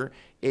future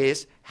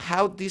is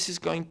how this is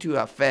going to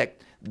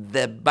affect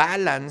the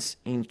balance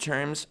in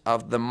terms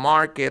of the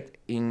market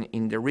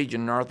in the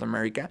region, North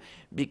America,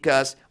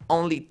 because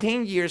only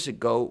 10 years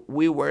ago,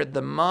 we were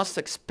the most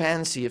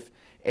expensive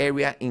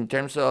area in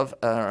terms of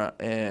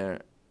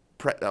the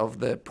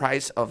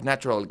price of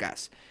natural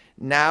gas.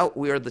 Now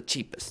we are the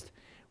cheapest.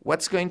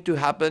 What's going to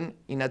happen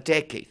in a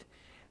decade?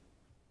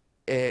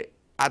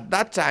 At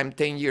that time,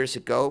 10 years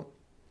ago,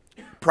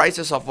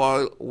 prices of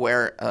oil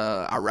were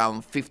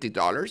around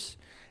 $50.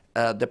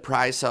 The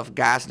price of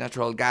gas,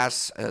 natural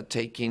gas,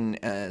 taking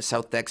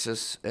South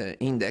Texas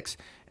index,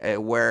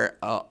 were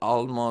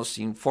almost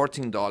in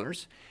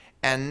 $14.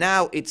 And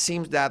now it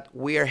seems that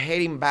we are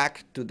heading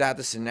back to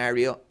that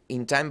scenario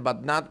in time,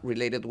 but not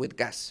related with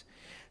gas.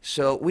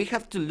 So we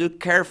have to look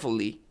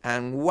carefully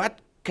and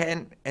what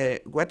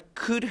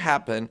could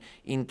happen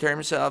in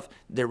terms of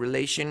the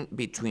relation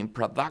between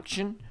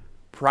production,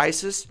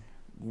 prices,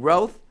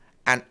 growth,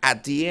 and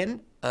at the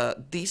end,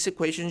 this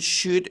equation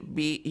should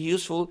be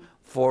useful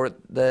for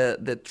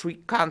the three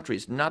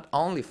countries, not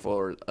only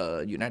for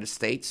United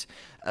States.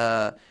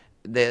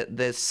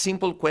 The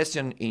simple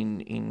question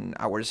in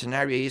our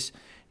scenario is,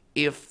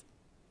 if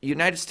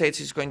United States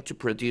is going to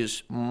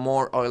produce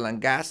more oil and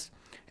gas,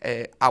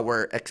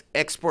 our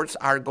exports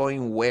are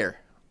going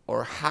where?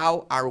 Or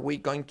how are we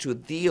going to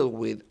deal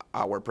with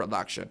our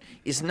production?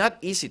 It's not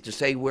easy to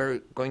say we're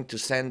going to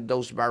send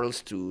those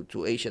barrels to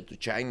Asia, to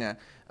China.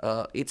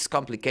 It's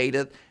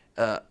complicated.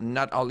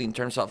 Not only in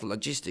terms of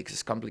logistics,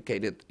 it's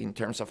complicated in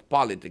terms of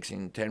politics,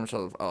 in terms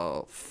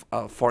of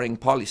foreign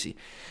policy.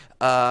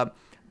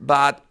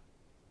 But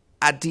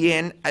at the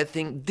end, I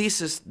think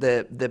this is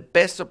the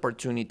best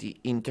opportunity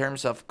in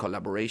terms of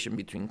collaboration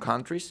between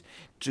countries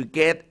to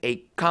get a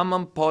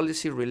common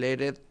policy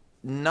related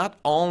not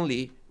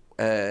only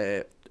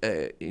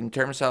in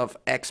terms of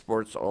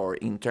exports or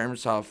in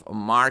terms of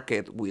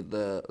market with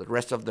the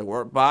rest of the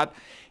world, but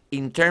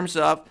in terms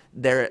of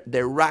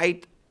the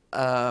right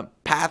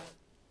path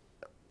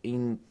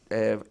in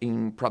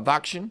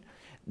production,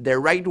 the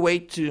right way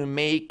to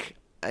make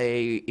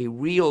a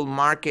real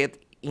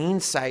market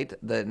inside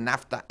the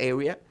NAFTA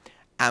area,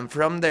 and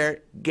from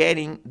there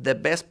getting the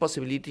best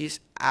possibilities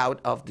out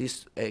of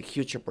this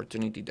huge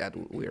opportunity that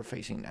we are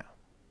facing now.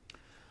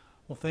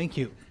 Well, thank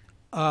you.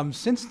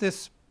 Since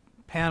this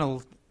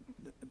panel,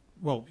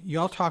 well, you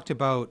all talked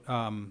about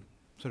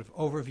sort of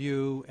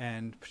overview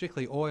and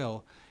particularly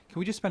oil. Can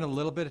we just spend a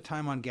little bit of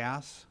time on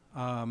gas?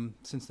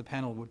 Since the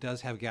panel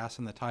does have gas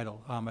in the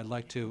title, I'd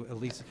like to at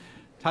least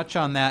touch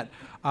on that.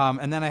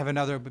 And then I have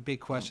another big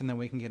question, then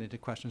we can get into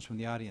questions from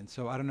the audience.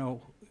 So I don't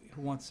know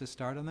who wants to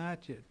start on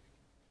that.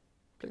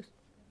 Please.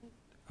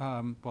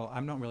 Well,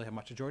 I don't really have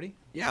much. Jordi?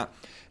 Yeah.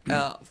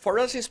 For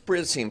us, it's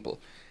pretty simple.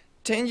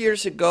 10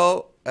 years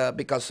ago,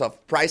 because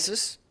of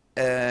prices,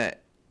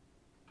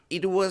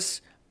 it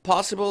was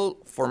possible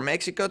for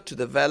Mexico to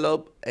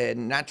develop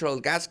natural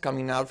gas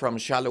coming out from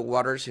shallow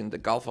waters in the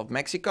Gulf of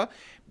Mexico,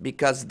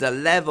 because the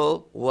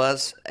level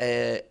was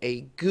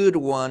a good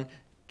one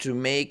to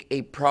make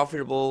a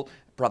profitable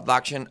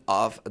production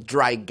of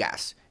dry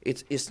gas.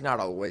 It's not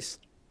always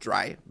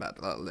dry,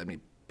 but let me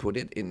put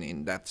it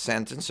in that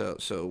sentence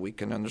so we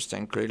can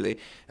understand clearly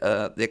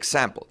the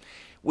example.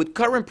 With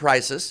current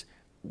prices,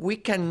 we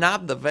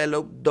cannot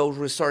develop those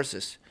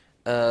resources.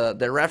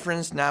 The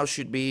reference now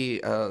should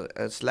be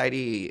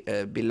slightly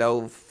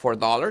below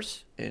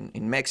 $4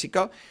 in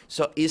Mexico,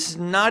 so it's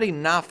not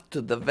enough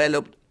to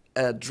develop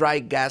dry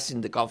gas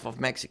in the Gulf of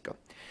Mexico.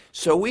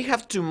 So we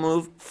have to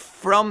move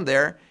from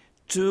there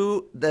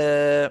to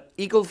the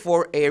Eagle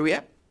Ford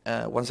area.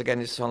 Once again,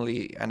 it's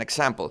only an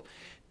example,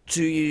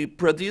 to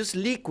produce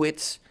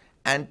liquids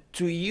and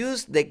to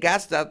use the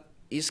gas that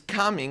is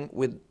coming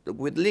with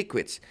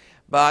liquids.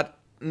 But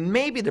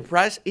maybe the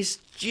price is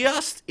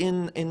just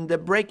in the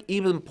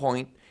break-even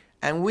point,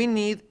 and we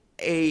need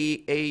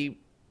a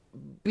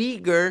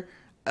bigger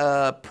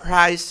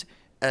price,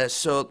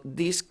 so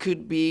this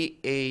could be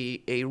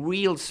a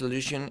real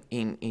solution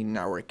in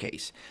our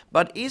case.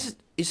 But it's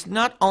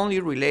not only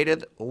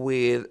related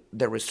with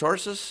the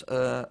resources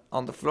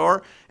on the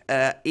floor,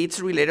 it's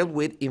related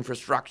with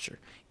infrastructure.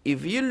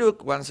 If you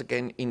look once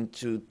again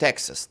into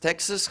Texas,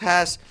 Texas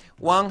has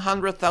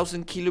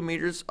 100,000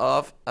 kilometers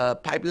of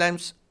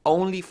pipelines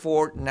only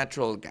for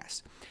natural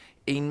gas.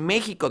 In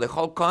Mexico, the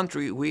whole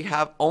country, we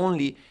have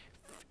only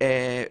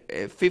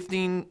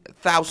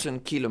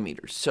 15,000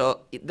 kilometers.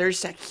 So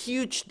there's a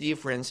huge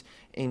difference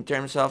in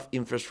terms of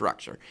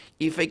infrastructure.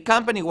 If a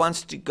company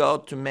wants to go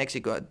to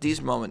Mexico at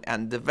this moment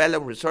and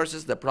develop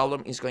resources, the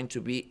problem is going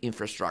to be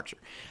infrastructure.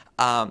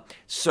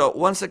 So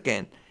once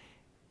again,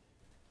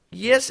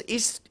 yes,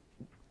 it's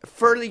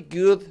fairly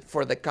good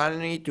for the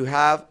economy to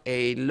have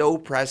a low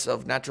price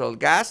of natural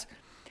gas,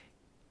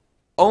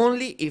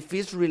 only if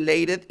it's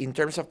related in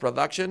terms of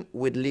production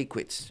with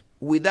liquids.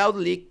 Without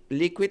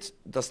liquids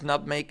does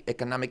not make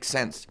economic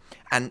sense,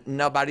 and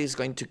nobody is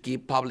going to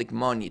give public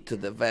money to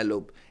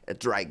develop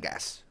dry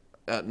gas.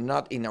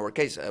 Not in our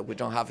case, we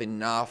don't have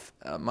enough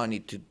money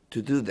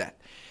to do that.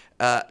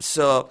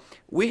 So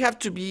we have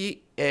to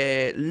be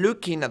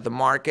looking at the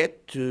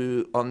market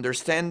to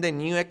understand the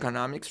new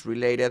economics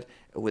related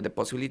with the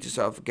possibilities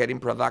of getting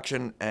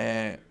production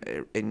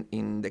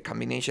in the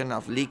combination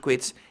of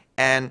liquids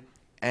and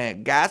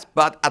gas,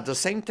 but at the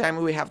same time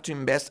we have to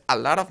invest a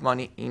lot of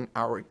money, in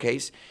our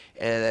case,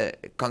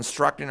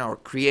 constructing or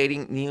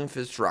creating new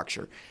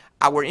infrastructure.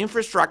 Our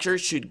infrastructure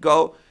should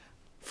go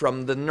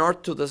from the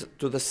north to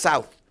the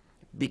south,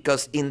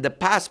 because in the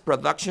past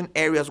production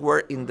areas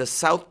were in the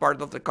south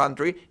part of the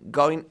country,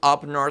 going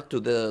up north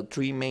to the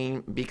three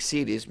main big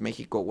cities,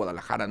 Mexico,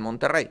 Guadalajara, and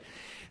Monterrey.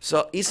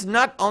 So it's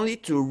not only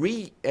to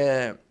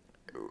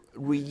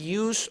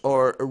reuse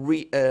or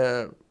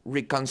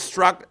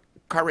reconstruct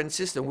current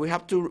system. We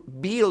have to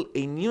build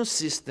a new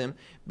system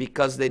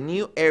because the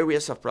new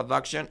areas of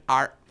production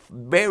are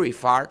very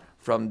far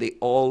from the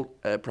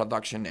old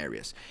production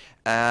areas.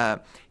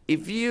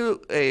 If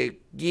you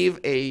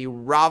give a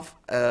rough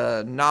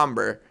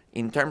number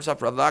in terms of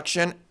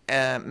production,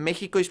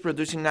 Mexico is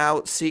producing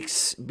now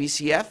 6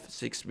 BCF,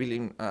 6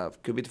 billion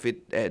cubic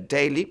feet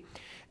daily.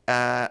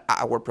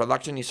 Our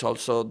production is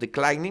also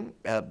declining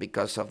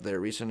because of the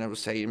reason I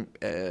was saying.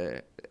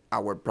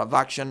 Our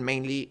production,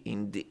 mainly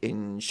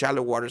in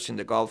shallow waters in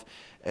the Gulf,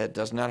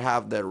 does not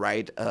have the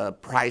right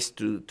price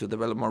to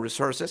develop more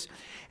resources.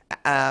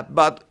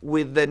 But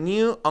with the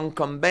new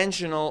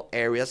unconventional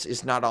areas,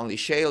 it's not only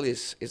shale,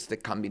 it's the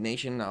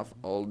combination of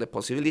all the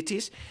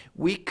possibilities.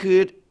 We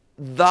could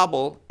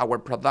double our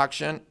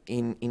production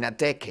in a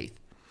decade.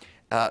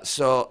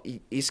 So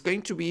it's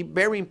going to be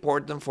very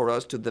important for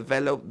us to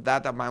develop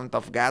that amount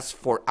of gas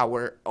for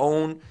our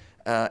own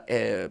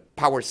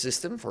power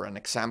system. For an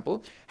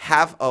example,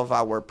 half of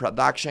our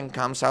production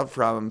comes out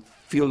from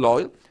fuel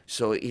oil,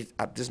 so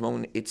at this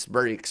moment it's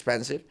very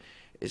expensive.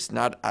 It's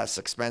not as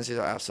expensive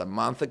as a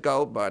month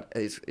ago, but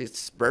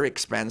it's very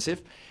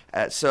expensive.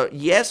 So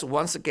yes,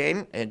 once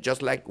again,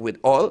 just like with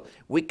oil,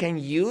 we can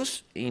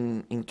use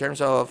in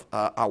terms of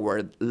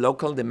our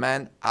local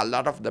demand a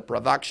lot of the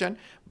production,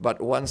 but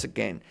once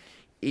again,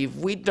 if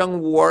we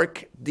don't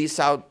work this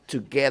out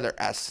together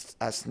as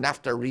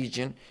NAFTA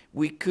region,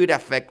 we could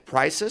affect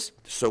prices,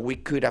 so we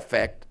could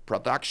affect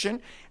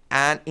production.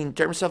 And in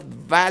terms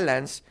of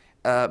balance,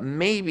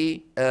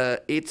 maybe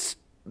it's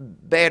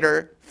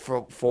better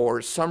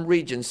for some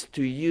regions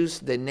to use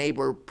the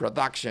neighbor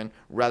production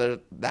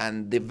rather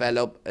than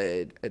develop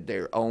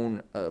their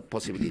own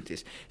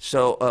possibilities.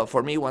 So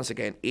for me, once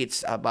again,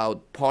 it's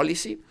about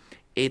policy.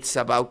 It's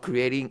about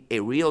creating a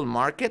real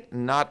market,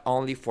 not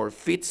only for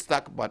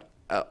feedstock, but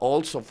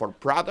also for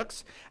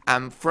products,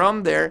 and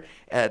from there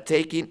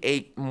taking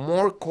a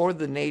more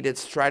coordinated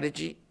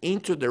strategy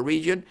into the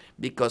region,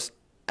 because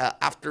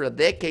after a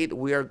decade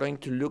we are going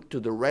to look to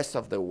the rest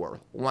of the world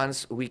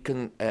once we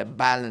can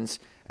balance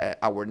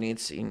our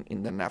needs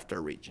in the NAFTA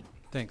region.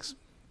 Thanks.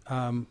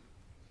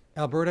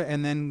 Alberta,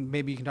 and then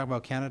maybe you can talk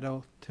about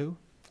Canada too?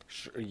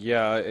 Sure.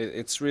 Yeah,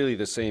 it's really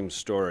the same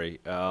story.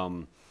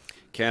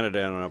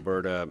 Canada and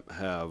Alberta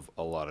have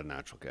a lot of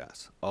natural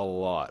gas,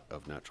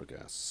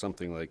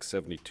 something like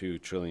 72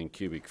 trillion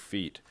cubic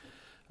feet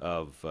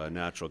of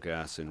natural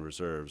gas in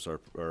reserves.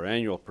 Our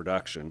annual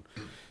production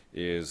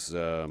is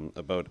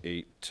about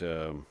 8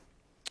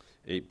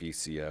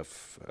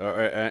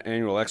 BCF.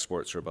 Annual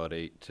exports are about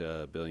 8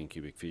 billion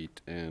cubic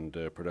feet, and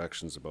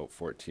production's about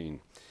 14.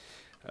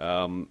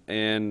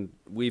 And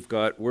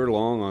we're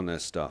long on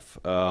this stuff,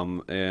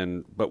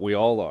 but we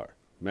all are.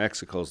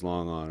 Mexico's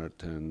long on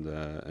it,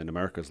 and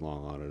America's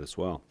long on it as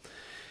well.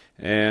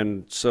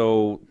 And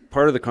so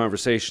part of the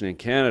conversation in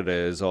Canada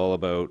is all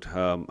about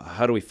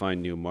how do we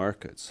find new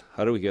markets?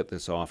 How do we get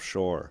this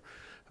offshore?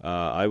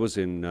 I was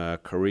in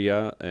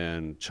Korea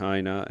and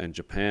China and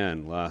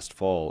Japan last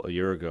fall, a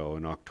year ago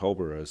in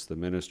October, as the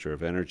Minister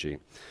of Energy.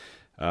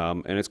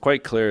 And it's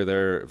quite clear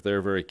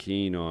they're very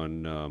keen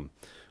on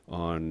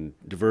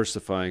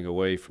diversifying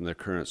away from their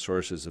current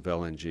sources of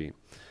LNG.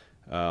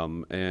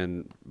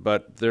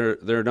 But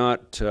they're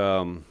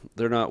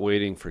not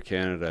waiting for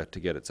Canada to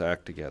get its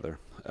act together.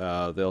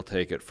 They'll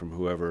take it from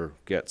whoever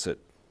gets it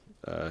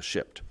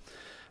shipped.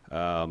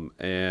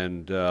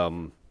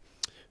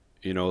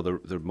 You know,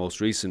 the most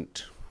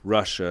recent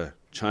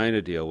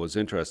Russia-China deal was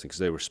interesting because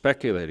they were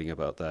speculating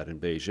about that in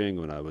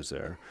Beijing when I was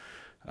there.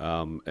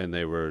 And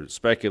they were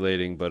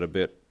speculating, but a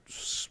bit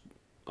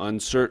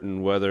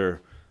uncertain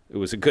whether it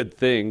was a good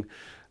thing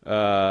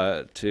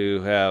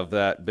to have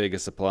that big a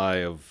supply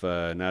of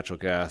natural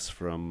gas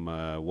from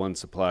one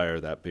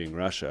supplier, that being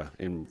Russia,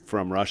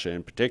 from Russia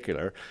in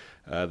particular.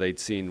 They'd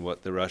seen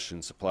what the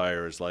Russian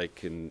supplier is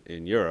like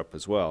in Europe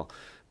as well.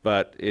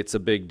 But it's a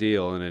big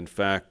deal, and in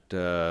fact,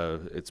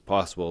 it's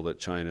possible that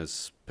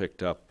China's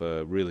picked up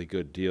a really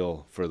good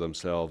deal for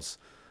themselves,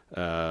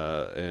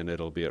 and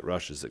it'll be at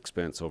Russia's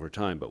expense over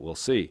time, but we'll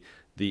see.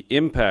 The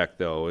impact,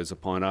 though, is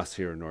upon us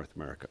here in North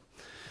America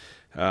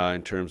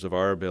in terms of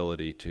our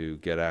ability to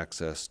get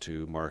access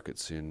to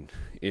markets in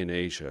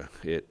Asia.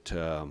 I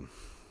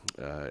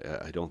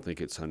don't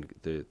think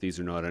these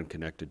are not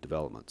unconnected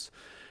developments.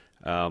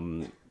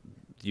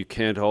 You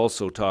can't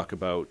also talk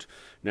about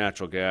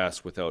natural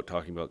gas without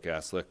talking about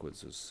gas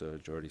liquids, as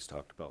Jordy's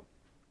talked about.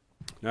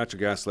 Natural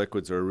gas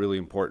liquids are a really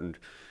important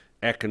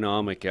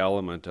economic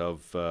element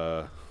of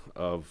the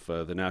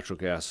natural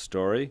gas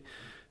story.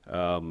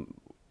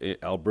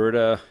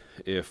 Alberta,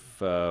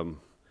 if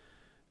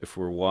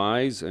we're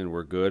wise and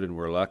we're good and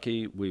we're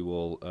lucky, we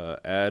will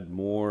add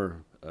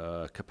more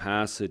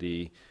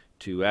capacity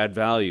to add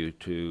value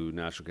to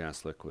natural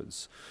gas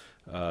liquids.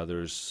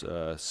 Since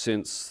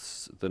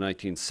the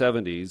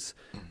 1970s,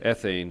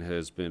 ethane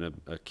has been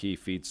a key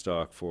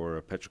feedstock for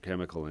a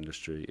petrochemical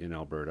industry in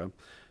Alberta.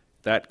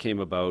 That came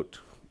about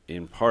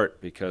in part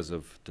because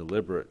of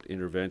deliberate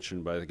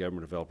intervention by the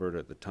government of Alberta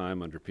at the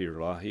time under Peter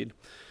Lougheed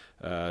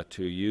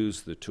to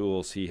use the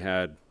tools he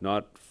had,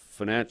 not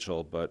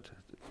financial but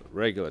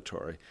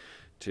regulatory,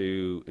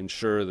 to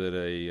ensure that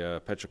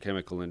a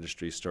petrochemical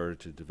industry started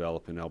to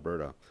develop in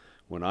Alberta.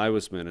 When I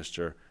was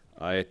minister,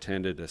 I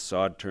attended a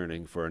sod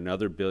turning for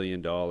another $1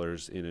 billion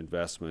in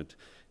investment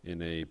in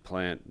a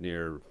plant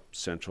near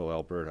central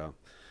Alberta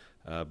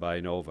by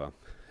Nova,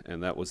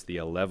 and that was the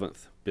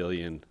 11th $1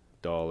 billion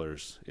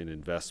in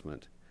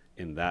investment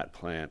in that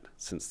plant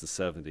since the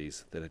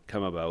 70s that had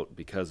come about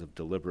because of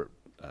deliberate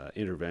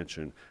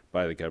intervention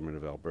by the government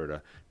of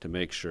Alberta to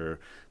make sure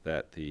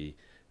that the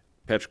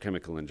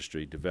petrochemical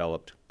industry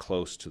developed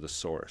close to the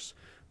source.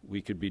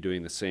 We could be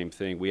doing the same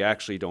thing. We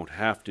actually don't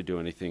have to do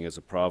anything as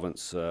a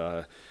province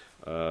on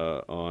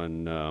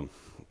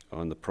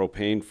the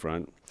propane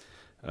front,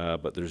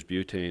 but there's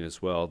butane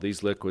as well.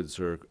 These liquids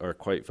are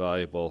quite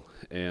valuable,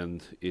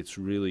 and it's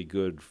really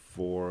good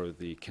for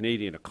the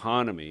Canadian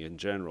economy in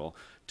general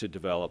to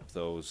develop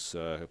those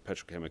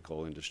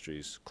petrochemical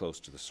industries close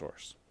to the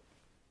source.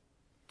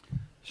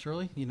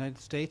 Shirley, United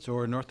States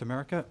or North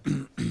America?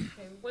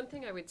 Okay, one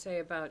thing I would say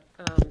about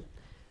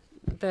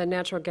the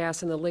natural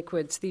gas and the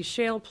liquids, these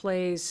shale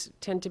plays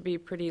tend to be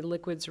pretty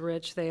liquids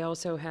rich. They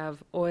also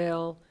have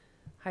oil,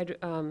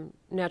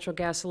 natural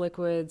gas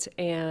liquids,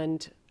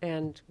 and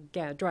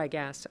dry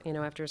gas,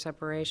 after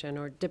separation,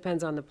 or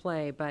depends on the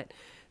play. But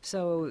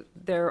so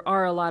there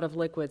are a lot of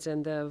liquids,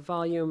 and the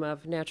volume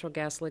of natural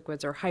gas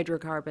liquids, or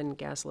hydrocarbon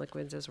gas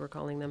liquids as we're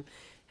calling them,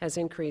 has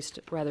increased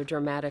rather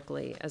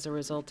dramatically as a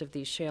result of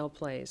these shale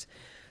plays.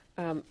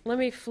 Let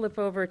me flip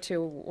over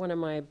to one of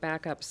my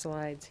backup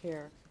slides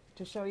here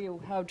to show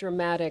you how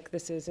dramatic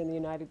this is in the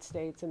United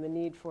States and the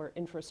need for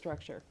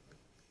infrastructure.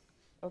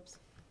 Oops,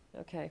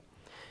 okay.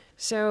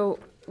 So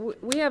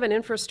we have an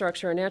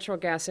infrastructure, a natural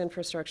gas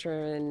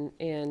infrastructure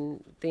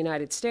in the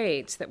United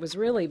States that was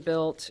really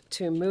built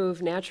to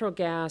move natural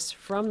gas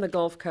from the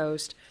Gulf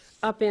Coast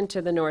up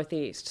into the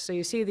Northeast. So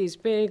you see these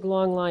big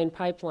long line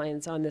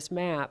pipelines on this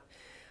map.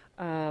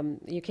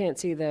 You can't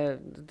see the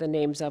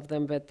names of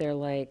them, but they're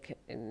like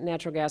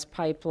Natural Gas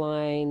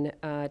Pipeline,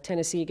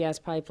 Tennessee Gas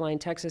Pipeline,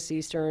 Texas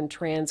Eastern,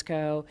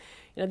 Transco.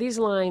 These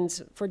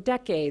lines for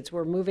decades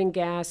were moving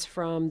gas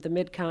from the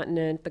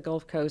mid-continent, the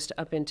Gulf Coast,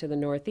 up into the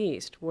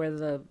Northeast,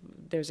 where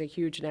there's a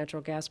huge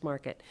natural gas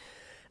market.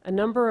 A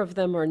number of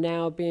them are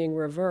now being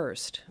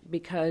reversed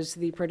because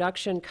the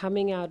production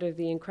coming out of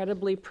the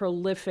incredibly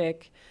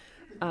prolific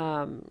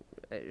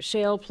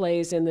shale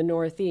plays in the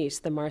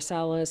Northeast, the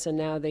Marcellus and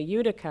now the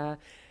Utica,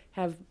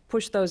 have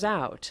pushed those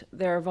out.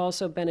 There have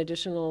also been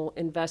additional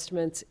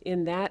investments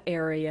in that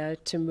area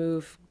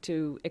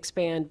to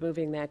expand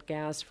moving that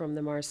gas from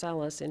the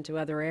Marcellus into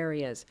other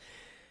areas.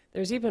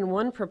 There's even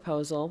one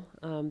proposal,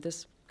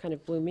 this kind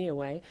of blew me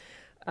away,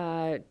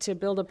 to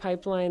build a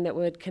pipeline that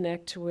would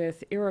connect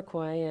with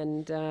Iroquois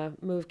and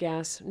move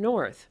gas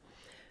north.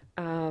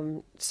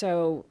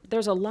 So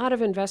there's a lot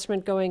of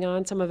investment going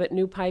on, some of it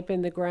new pipe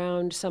in the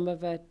ground, some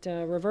of it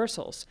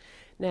reversals.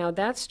 Now,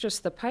 that's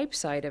just the pipe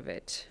side of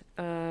it.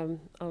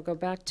 I'll go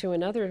back to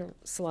another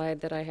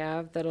slide that I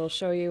have that'll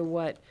show you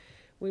what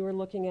we were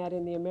looking at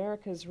in the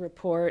Americas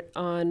report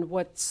on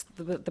what's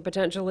the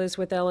potential is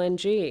with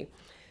LNG.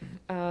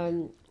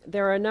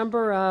 There are a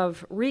number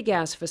of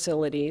regas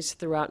facilities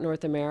throughout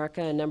North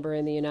America, a number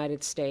in the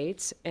United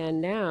States, and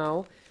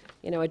now,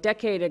 a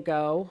decade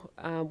ago,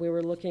 we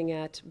were looking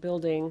at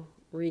building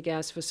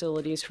regas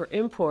facilities for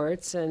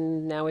imports,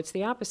 and now it's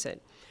the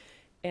opposite.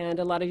 And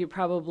a lot of you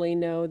probably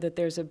know that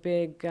there's a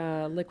big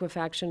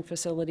liquefaction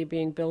facility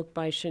being built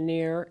by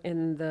Cheniere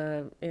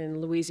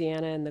in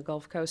Louisiana in the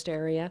Gulf Coast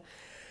area.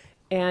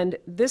 And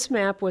this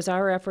map was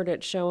our effort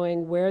at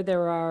showing where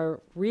there are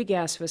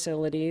regas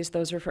facilities.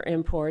 Those are for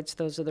imports.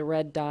 Those are the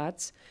red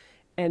dots.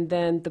 And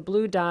then the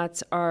blue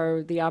dots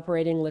are the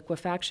operating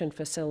liquefaction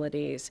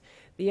facilities.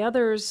 The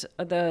others,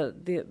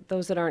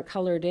 those that aren't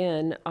colored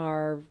in,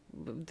 are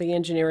the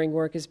engineering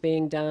work is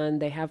being done.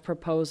 They have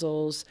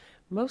proposals,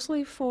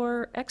 mostly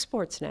for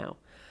exports now.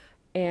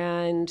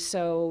 And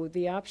so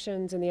the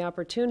options and the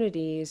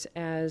opportunities,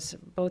 as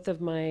both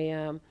of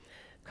my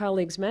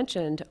colleagues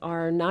mentioned,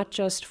 are not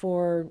just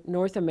for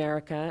North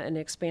America and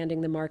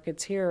expanding the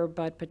markets here,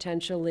 but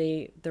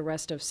potentially the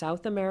rest of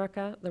South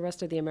America, the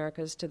rest of the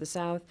Americas to the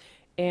south,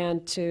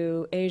 and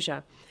to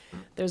Asia.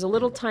 There's a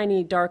little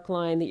tiny dark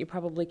line that you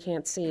probably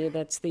can't see.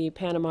 That's the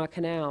Panama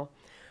Canal.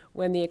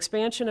 When the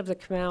expansion of the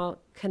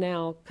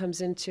canal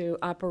comes into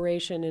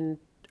operation in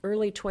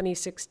early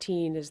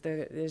 2016 is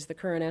the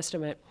current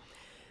estimate,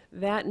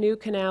 that new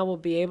canal will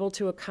be able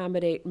to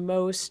accommodate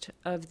most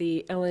of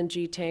the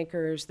LNG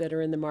tankers that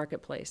are in the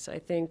marketplace. I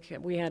think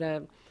we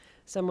had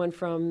someone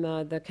from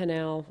the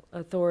Canal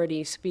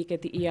Authority speak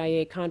at the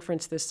EIA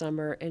conference this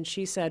summer, and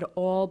she said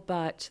all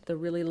but the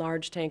really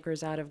large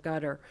tankers out of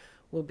Qatar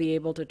will be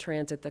able to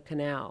transit the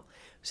canal.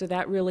 So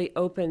that really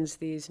opens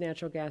these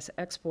natural gas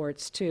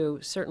exports to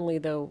certainly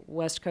the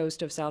west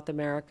coast of South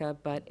America,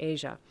 but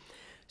Asia.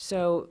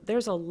 So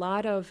there's a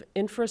lot of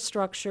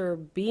infrastructure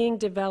being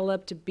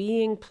developed,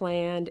 being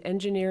planned,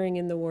 engineering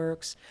in the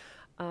works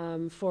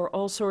for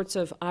all sorts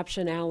of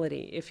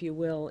optionality, if you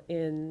will,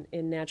 in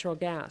natural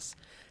gas.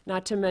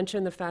 Not to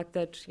mention the fact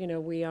that,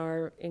 we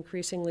are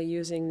increasingly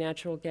using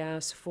natural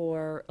gas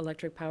for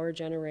electric power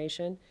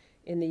generation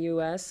in the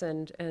U.S.,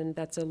 and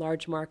that's a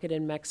large market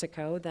in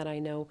Mexico that I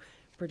know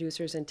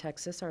producers in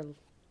Texas are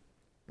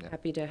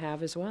happy to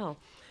have as well.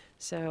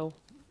 So,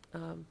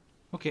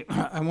 Okay,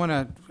 I want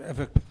to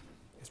have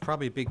it's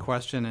probably a big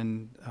question,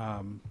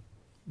 and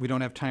we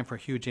don't have time for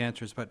huge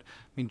answers, but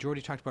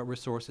Jordi talked about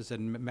resources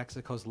and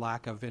Mexico's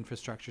lack of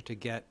infrastructure to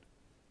get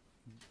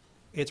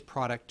its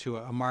product to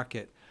a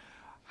market.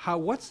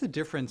 What's the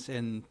difference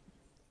in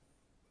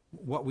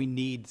what we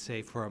need,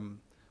 say,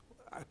 from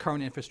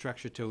current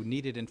infrastructure to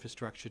needed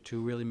infrastructure to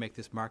really make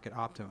this market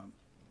optimum?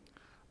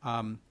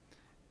 And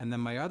then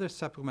my other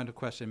supplemental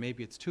question,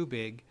 maybe it's too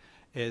big,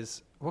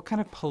 is what kind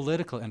of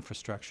political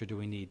infrastructure do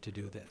we need to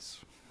do this?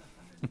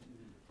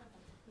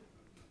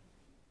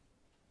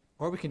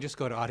 Or we can just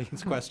go to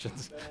audience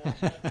questions.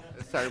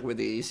 Let's start with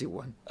the easy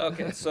one.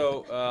 Okay,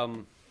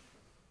 so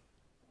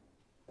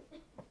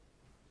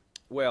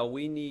well,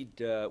 we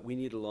need a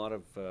lot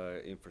of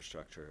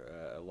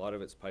infrastructure. A lot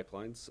of it's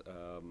pipelines,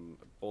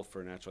 both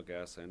for natural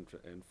gas and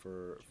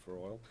for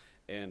oil.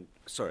 And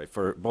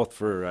for both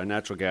for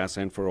natural gas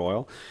and for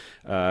oil.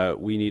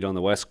 We need on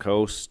the west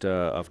coast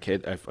of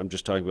Canada. I'm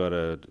just talking about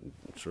a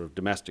sort of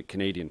domestic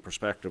Canadian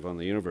perspective on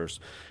the universe.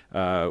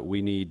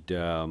 We need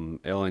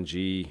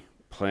LNG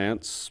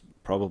plants,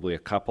 probably a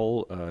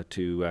couple,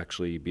 to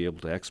actually be able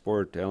to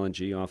export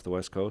LNG off the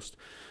west coast,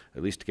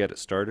 at least to get it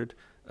started.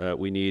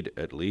 We need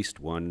at least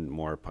one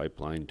more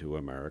pipeline to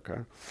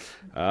America,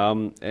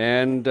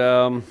 and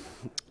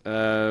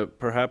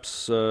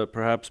perhaps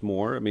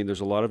more.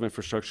 There's a lot of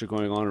infrastructure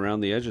going on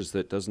around the edges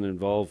that doesn't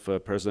involve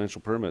presidential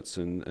permits.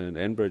 And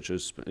Enbridge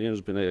has,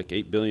 there's been like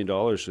 $8 billion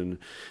in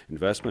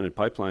investment in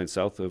pipelines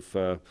south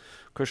of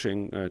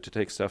Cushing to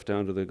take stuff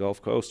down to the Gulf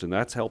Coast, and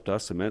that's helped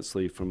us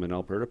immensely from an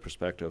Alberta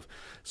perspective.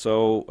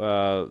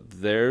 So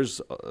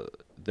there's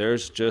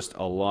just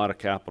a lot of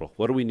capital.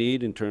 What do we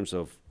need in terms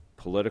of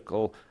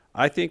political?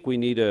 I think we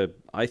need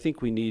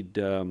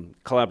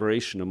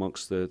collaboration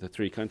amongst the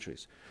three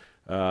countries.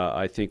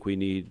 I think we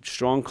need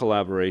strong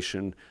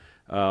collaboration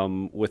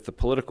with the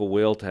political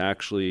will to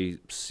actually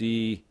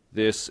see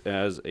this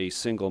as a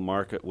single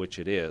market, which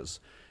it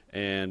is,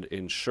 and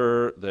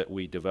ensure that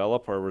we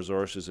develop our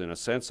resources in a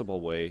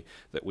sensible way,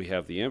 that we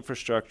have the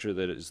infrastructure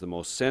that is the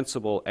most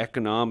sensible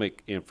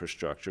economic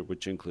infrastructure,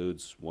 which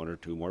includes 1 or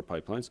 2 more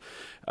pipelines,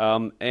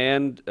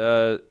 and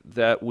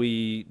that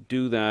we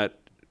do that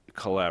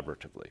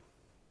collaboratively.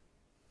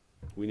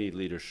 We need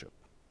leadership.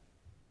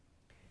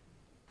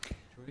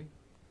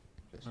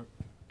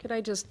 Could I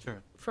just,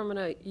 Sure. from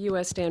a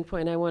U.S.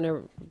 standpoint, I want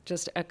to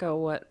just echo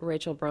what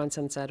Rachel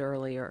Bronson said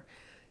earlier.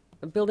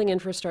 Building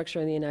infrastructure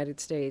in the United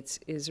States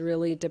is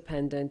really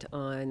dependent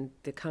on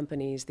the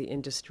companies, the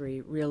industry,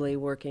 really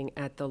working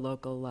at the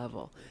local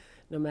level.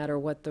 No matter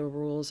what the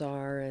rules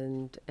are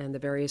and the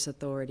various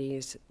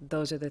authorities,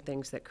 those are the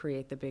things that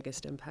create the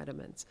biggest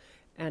impediments.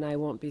 And I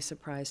won't be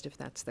surprised if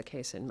that's the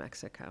case in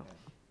Mexico.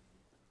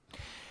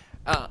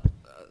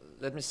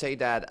 Let me say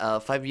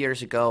that 5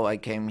 years ago I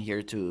came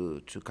here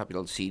to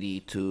Capital City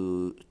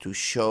to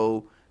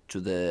show to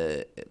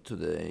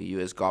the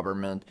U.S.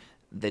 government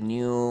the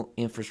new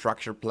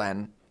infrastructure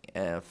plan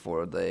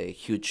for the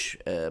huge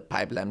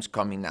pipelines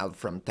coming out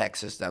from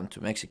Texas down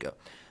to Mexico,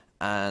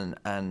 and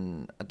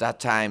at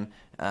that time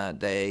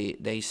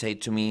they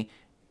said to me,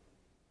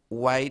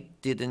 "Why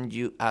didn't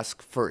you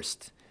ask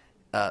first?"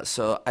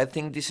 So I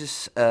think this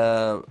is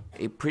a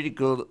pretty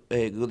good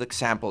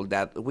example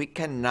that we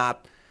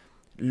cannot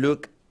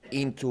look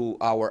into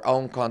our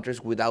own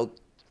countries without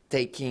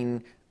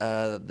taking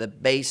the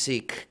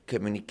basic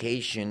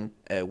communication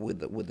with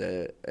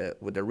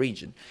the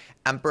region,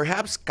 and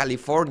perhaps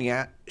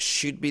California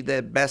should be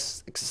the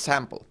best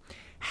example.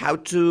 How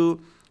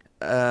to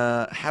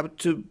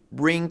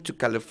bring to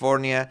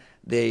California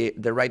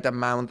the right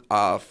amount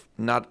of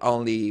not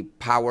only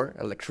power,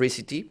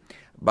 electricity,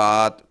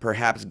 but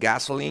perhaps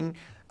gasoline.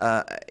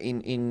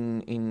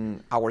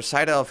 In our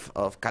side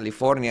of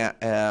California,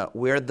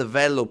 we're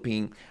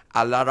developing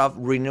a lot of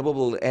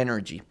renewable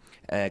energy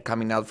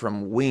coming out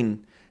from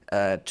wind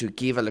to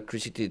give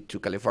electricity to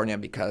California,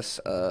 because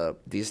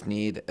this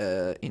need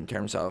in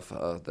terms of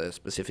the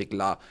specific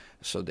law,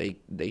 so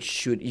they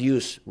should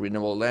use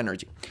renewable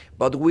energy.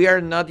 But we are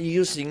not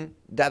using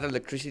that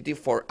electricity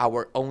for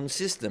our own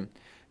system.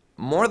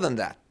 More than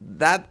that,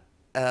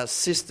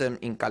 system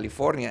in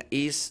California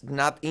is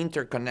not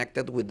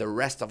interconnected with the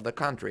rest of the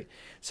country.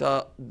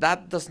 So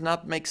that does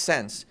not make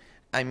sense.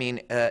 I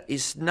mean,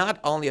 it's not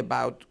only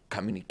about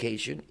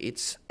communication,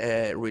 it's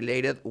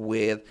related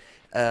with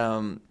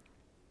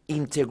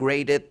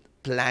integrated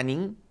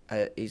planning,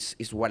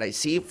 is what I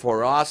see.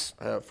 For us,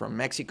 from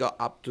Mexico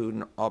up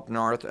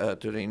north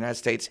to the United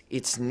States,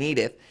 it's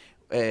needed.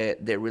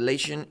 The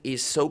relation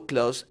is so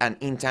close, and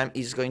in time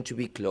is going to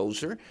be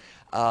closer.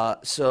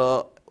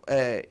 So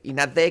in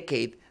a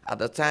decade, at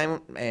the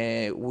time,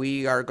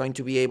 we are going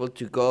to be able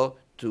to go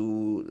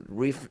to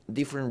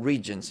different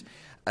regions.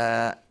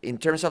 In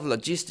terms of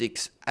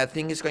logistics, I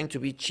think it's going to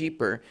be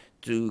cheaper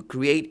to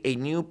create a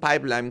new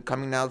pipeline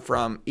coming out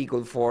from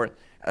Eagle Ford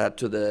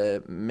to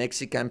the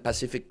Mexican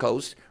Pacific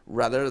coast,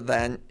 rather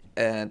than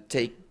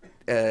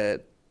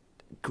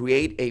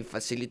create a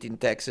facility in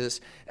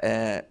Texas,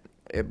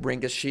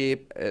 bring a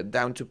ship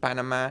down to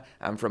Panama,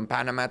 and from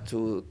Panama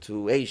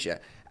to Asia.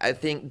 I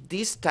think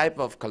this type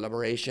of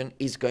collaboration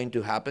is going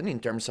to happen in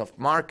terms of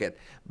market,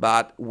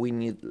 but we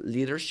need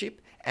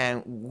leadership,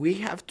 and we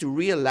have to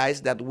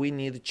realize that we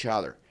need each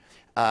other.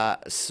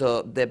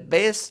 So the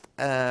best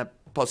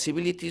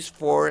possibilities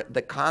for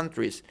the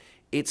countries,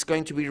 it's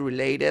going to be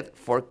related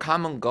for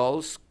common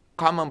goals,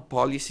 common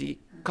policy,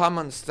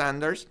 common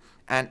standards,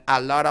 and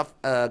a lot of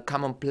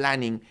common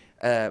planning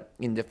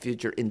in the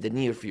future, in the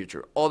near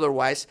future.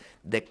 Otherwise,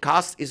 the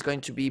cost is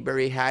going to be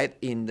very high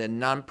in the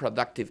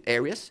non-productive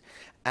areas,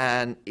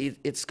 and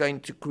it's going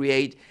to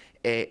create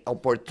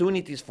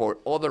opportunities for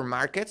other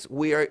markets.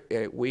 We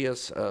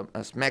as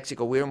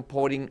Mexico, we're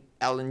importing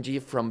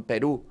LNG from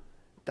Peru.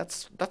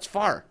 That's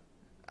far,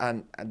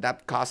 and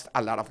that costs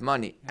a lot of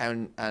money.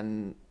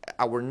 And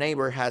our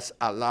neighbor has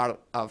a lot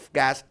of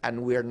gas,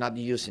 and we're not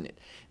using it.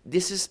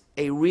 This is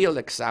a real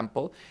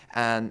example,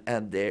 and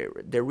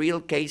the real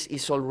case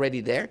is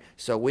already there.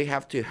 So we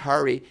have to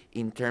hurry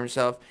in terms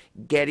of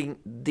getting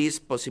this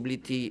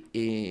possibility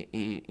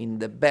in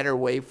the better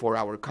way for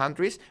our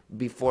countries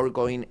before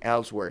going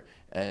elsewhere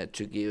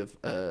to give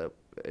a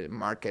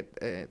market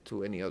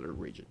to any other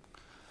region.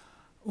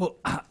 Well,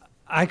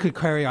 I could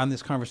carry on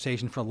this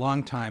conversation for a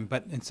long time,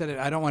 but instead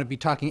I don't want to be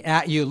talking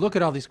at you. Look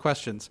at all these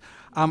questions.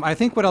 I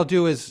think what I'll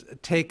do is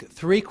take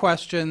 3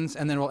 questions,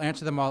 and then we'll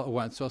answer them all at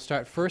once. So I'll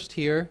start first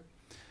here,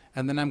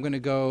 and then I'm going to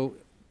go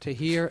to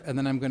here, and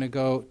then I'm going to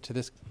go to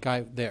this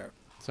guy there.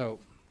 So,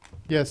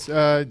 yes,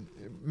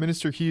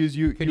 Minister Hughes,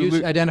 could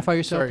you identify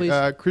yourself,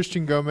 please?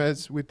 Christian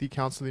Gomez with the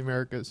Council of the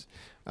Americas.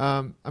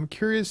 I'm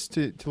curious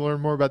to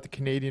learn more about the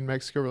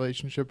Canadian-Mexico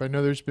relationship. I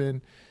know there's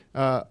been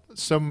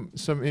some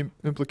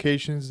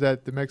implications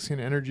that the Mexican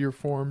energy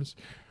reforms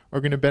are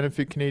going to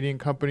benefit Canadian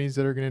companies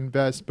that are going to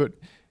invest, but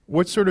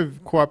what sort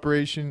of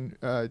cooperation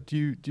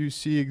do you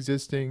see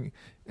existing,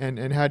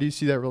 and how do you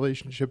see that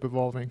relationship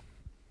evolving?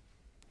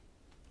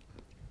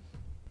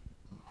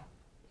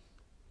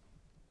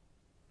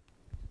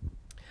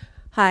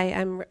 Hi,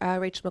 I'm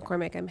Rachel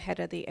McCormick. I'm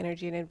head of the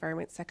Energy and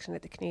Environment section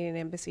at the Canadian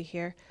Embassy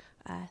here.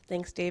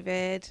 Thanks,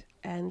 David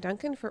and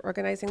Duncan, for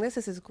organizing this.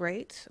 This is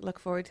great. Look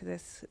forward to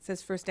this. It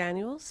says first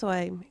annual, so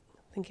I'm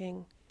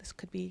thinking this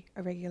could be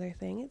a regular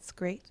thing. It's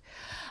great.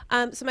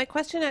 So my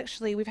question,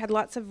 actually, we've had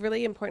lots of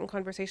really important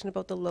conversation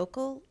about the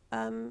local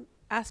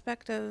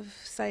aspect of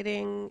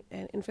siting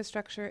and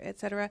infrastructure, et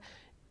cetera.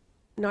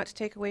 Not to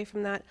take away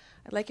from that,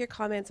 I'd like your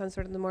comments on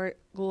sort of the more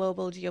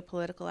global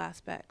geopolitical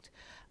aspect.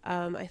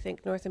 I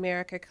think North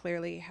America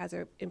clearly has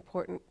an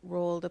important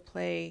role to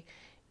play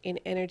in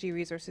energy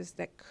resources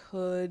that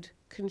could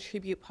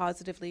contribute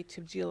positively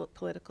to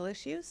geopolitical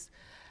issues,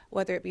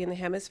 whether it be in the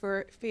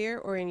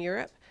hemisphere or in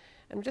Europe.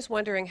 I'm just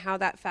wondering how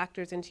that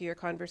factors into your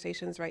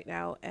conversations right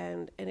now,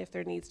 and if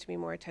there needs to be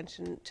more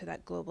attention to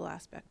that global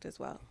aspect as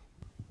well.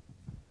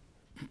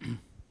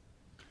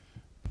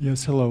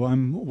 Yes, hello.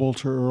 I'm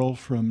Walter Earl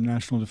from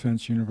National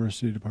Defense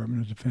University,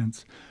 Department of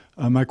Defense.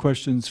 My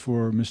question's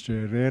for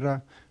Mr.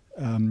 Herrera,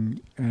 and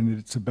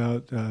it's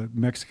about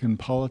Mexican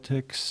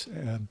politics.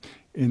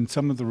 In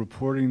some of the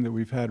reporting that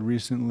we've had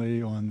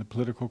recently on the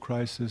political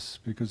crisis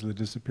because of the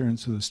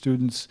disappearance of the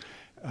students,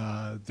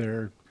 there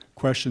are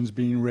questions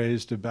being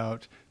raised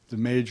about the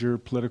major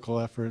political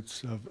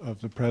efforts of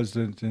the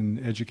president in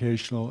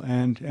educational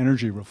and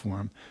energy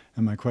reform.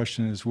 And my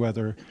question is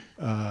whether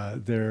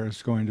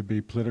there's going to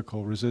be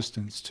political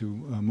resistance to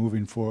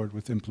moving forward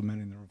with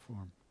implementing the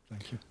reform.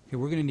 Thank you. Okay,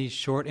 we're going to need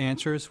short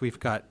answers. We've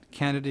got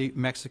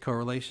Canada-Mexico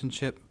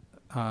relationship,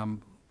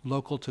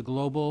 local to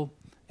global,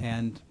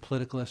 and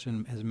political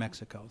issue as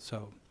Mexico.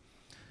 So,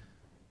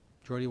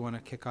 Jordi, you want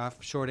to kick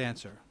off? Short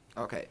answer.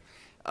 Okay.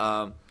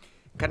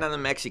 Canada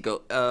and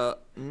Mexico.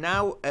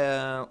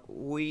 Now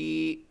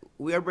we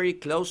are very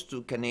close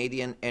to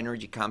Canadian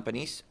energy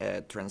companies.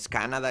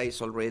 TransCanada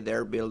is already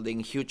there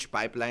building huge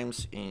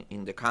pipelines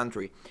in the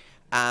country.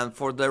 And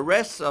for the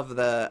rest of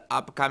the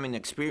upcoming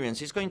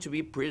experience, it's going to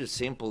be pretty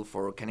simple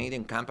for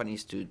Canadian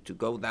companies to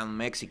go down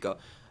Mexico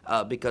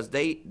because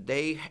they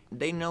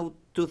know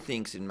two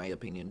things, in my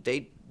opinion.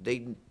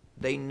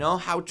 They know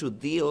how to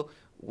deal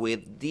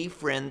with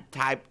different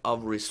type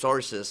of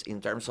resources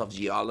in terms of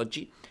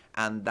geology.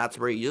 And that's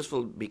very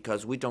useful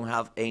because we don't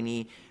have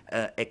any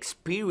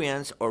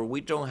experience, or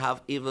we don't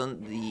have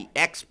even the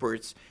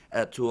experts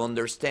to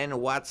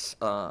understand what's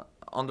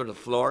under the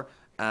floor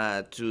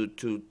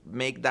to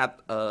make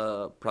that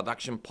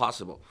production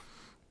possible.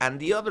 And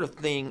the other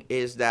thing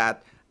is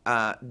that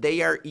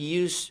they are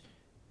used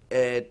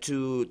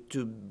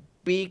to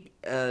big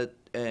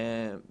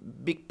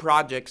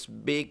projects,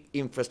 big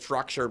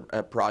infrastructure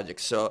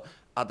projects. So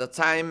at the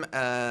time,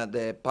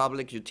 the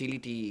public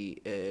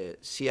utility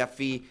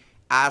CFE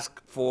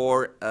asked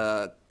for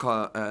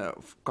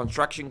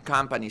construction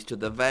companies to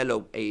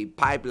develop a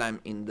pipeline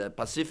in the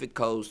Pacific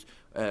coast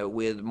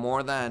with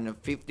more than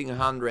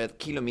 1,500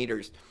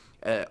 kilometers.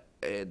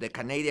 The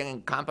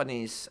Canadian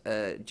companies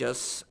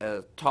just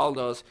told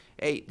us,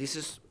 hey, this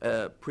is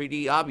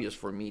pretty obvious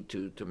for me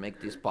to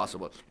make this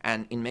possible.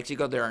 And in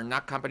Mexico, there are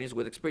not companies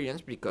with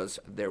experience because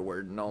there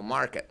were no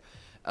market.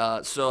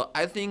 So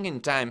I think in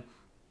time,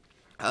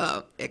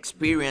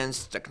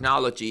 experience,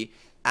 technology,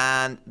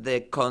 and the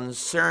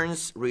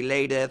concerns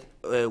related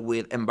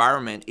with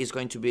environment is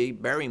going to be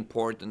very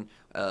important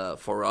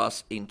for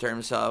us in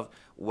terms of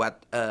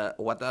what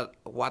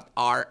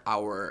are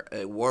our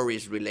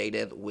worries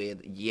related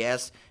with,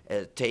 yes,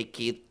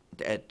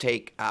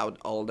 take out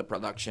all the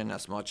production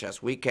as much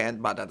as we can,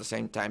 but at the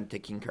same time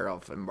taking care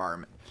of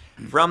environment.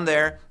 From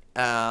there,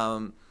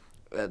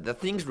 the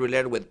things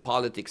related with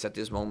politics at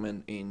this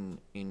moment in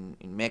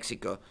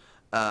Mexico,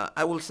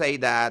 I will say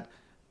that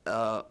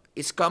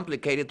it's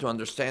complicated to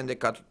understand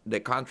the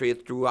country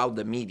throughout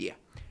the media.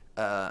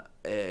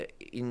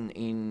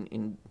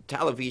 In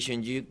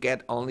television, you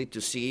get only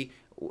to see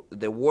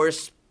the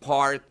worst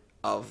part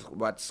of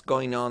what's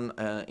going on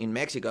in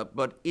Mexico,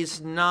 but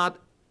it's not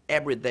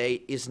every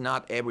day, it's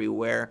not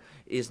everywhere,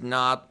 it's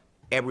not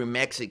every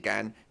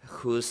Mexican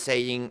who's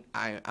saying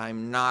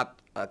I'm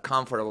not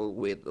comfortable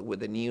with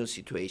the new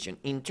situation.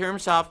 In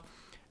terms of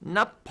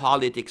not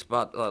politics,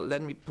 but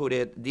let me put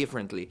it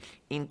differently.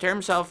 In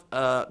terms of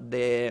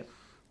the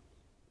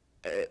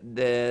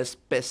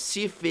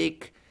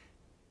specific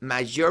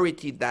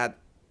majority that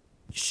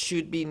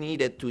should be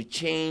needed to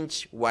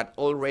change what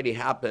already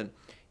happened,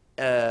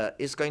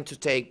 is going to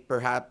take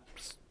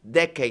perhaps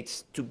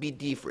decades to be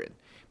different,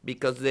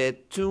 because the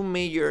two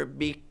major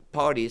big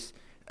parties,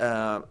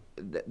 the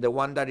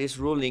one that is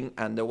ruling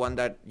and the one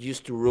that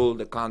used to rule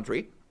the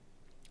country,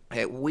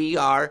 we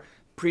are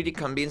pretty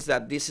convinced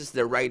that this is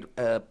the right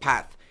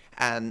path,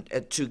 and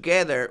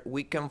together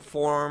we can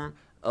form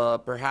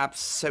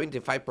perhaps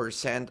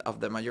 75%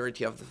 of the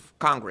majority of the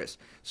Congress.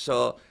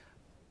 So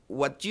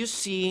what you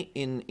see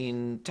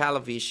in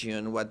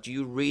television, what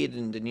you read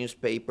in the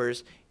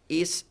newspapers,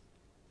 is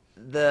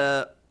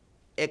the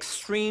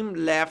extreme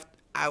left.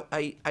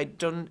 I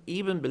don't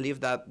even believe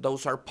that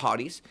those are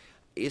parties.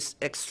 It's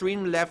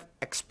extreme left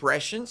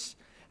expressions.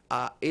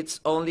 It's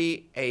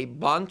only a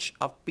bunch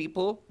of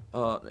people.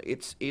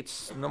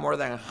 It's no more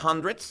than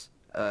hundreds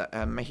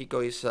and Mexico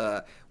is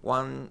a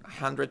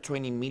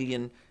 120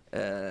 million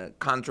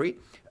country.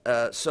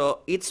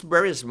 So it's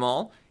very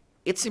small.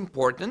 It's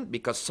important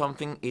because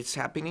something is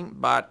happening,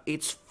 but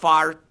it's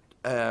far,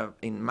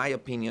 in my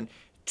opinion,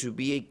 to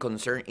be a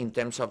concern in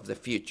terms of the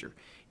future.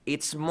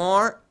 It's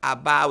more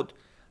about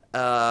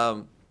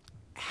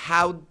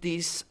how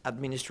this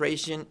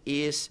administration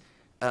is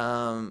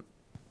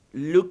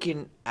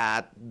looking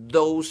at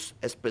those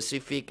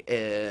specific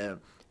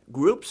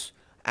groups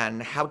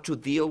and how to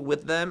deal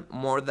with them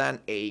more than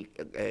a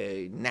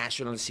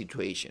national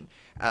situation.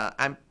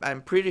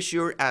 I'm pretty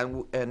sure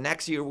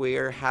next year we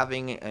are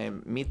having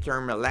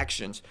midterm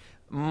elections.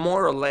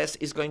 More or less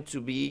is going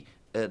to be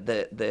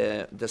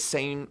the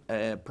same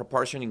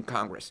proportion in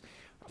Congress.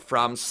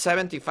 From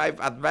 75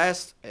 at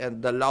best,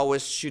 and the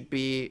lowest should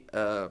be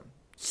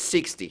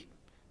 60.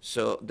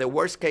 So the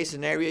worst case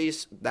scenario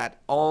is that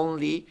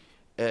only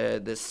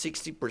the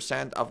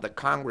 60% of the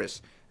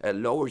Congress,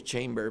 lower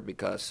chamber,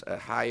 because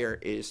higher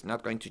is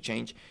not going to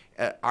change,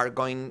 are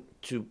going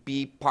to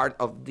be part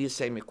of this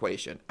same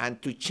equation.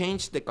 And to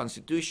change the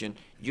Constitution,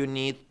 you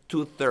need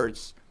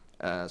 2/3.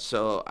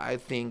 So I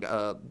think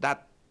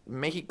that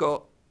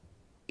Mexico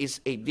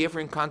is a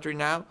different country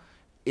now,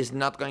 is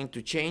not going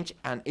to change,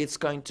 and it's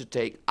going to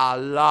take a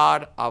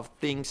lot of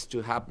things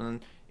to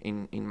happen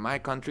in my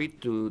country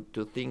to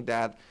think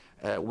that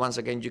once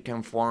again you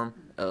can form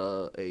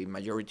a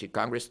majority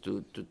Congress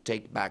to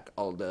take back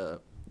all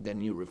the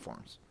new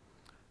reforms.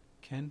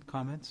 Ken,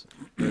 comments?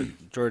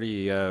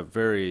 Jordi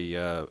very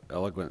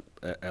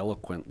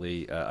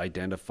eloquently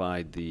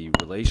identified the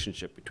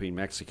relationship between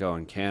Mexico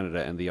and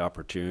Canada and the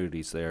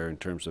opportunities there in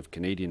terms of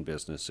Canadian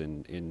business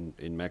in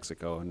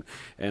Mexico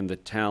and the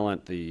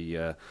talent,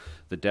 the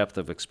depth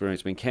of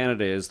experience. I mean,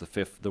 Canada is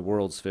the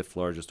world's fifth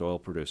largest oil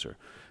producer.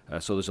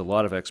 So there's a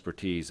lot of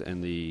expertise,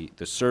 and the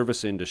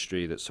service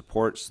industry that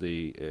supports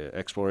the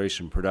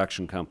exploration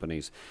production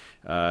companies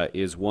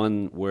is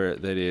one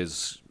that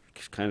is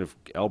kind of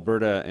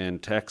Alberta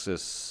and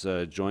Texas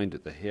joined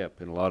at the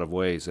hip in a lot of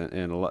ways,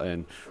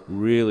 and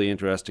really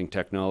interesting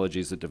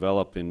technologies that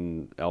develop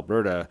in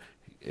Alberta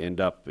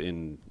end up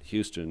in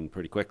Houston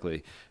pretty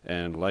quickly,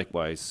 and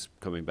likewise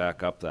coming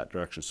back up that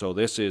direction. So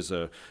this is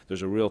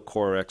there's a real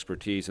core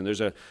expertise, and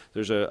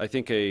there's I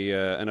think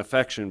an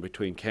affection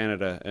between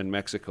Canada and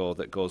Mexico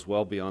that goes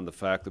well beyond the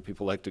fact that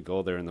people like to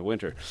go there in the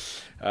winter,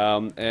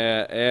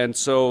 and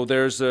so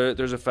there's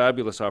a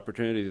fabulous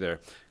opportunity there.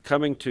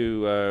 Coming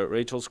to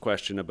Rachel's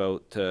question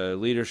about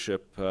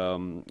leadership,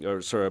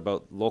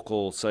 about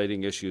local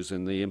siting issues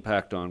and the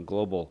impact on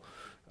global.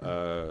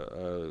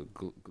 The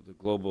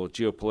global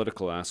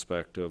geopolitical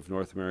aspect of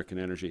North American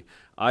energy.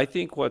 I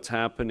think what's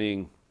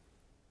happening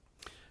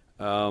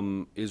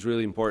is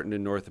really important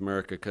in North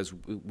America because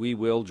we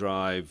will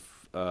drive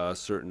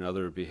certain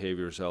other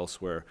behaviors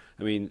elsewhere.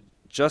 I mean,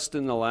 just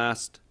in the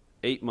last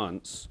 8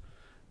 months,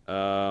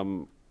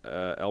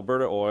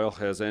 Alberta Oil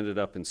has ended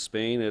up in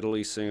Spain,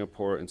 Italy,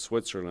 Singapore, and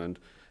Switzerland.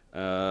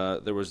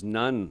 There was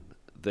none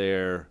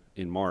there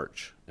in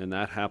March, and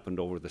that happened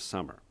over the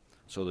summer.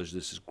 So there's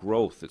this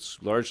growth that's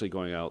largely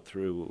going out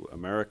through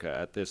America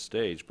at this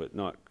stage, but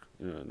not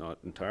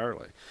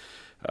entirely.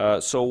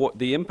 So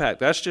the impact,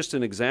 that's just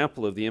an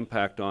example of the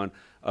impact on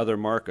other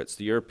markets.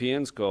 The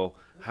Europeans go,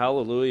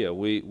 hallelujah,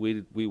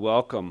 we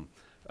welcome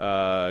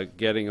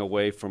getting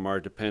away from our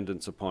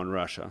dependence upon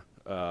Russia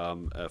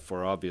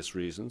for obvious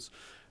reasons.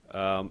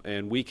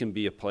 And we can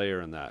be a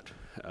player in that.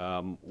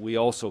 We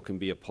also can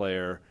be a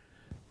player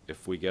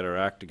if we get our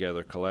act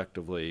together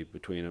collectively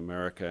between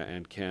America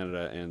and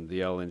Canada and the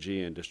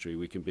LNG industry.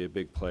 We can be a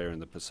big player in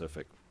the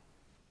Pacific.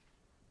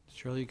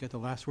 Shirley, you get the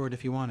last word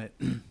if you want it.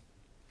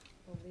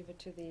 We'll leave it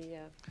to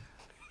the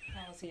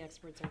policy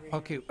experts over here.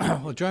 Okay,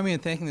 well, join me in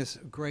thanking this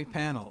great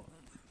panel.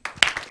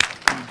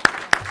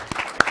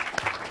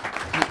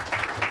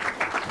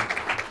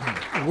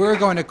 We're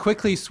going to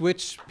quickly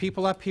switch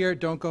people up here.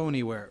 Don't go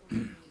anywhere.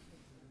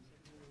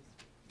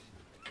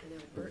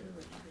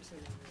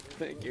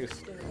 Thank you.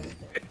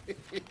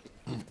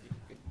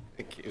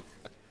 Thank you.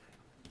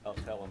 I'll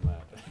tell him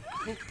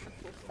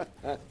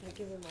that.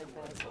 Give him my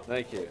best.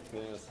 Thank you.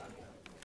 Yes.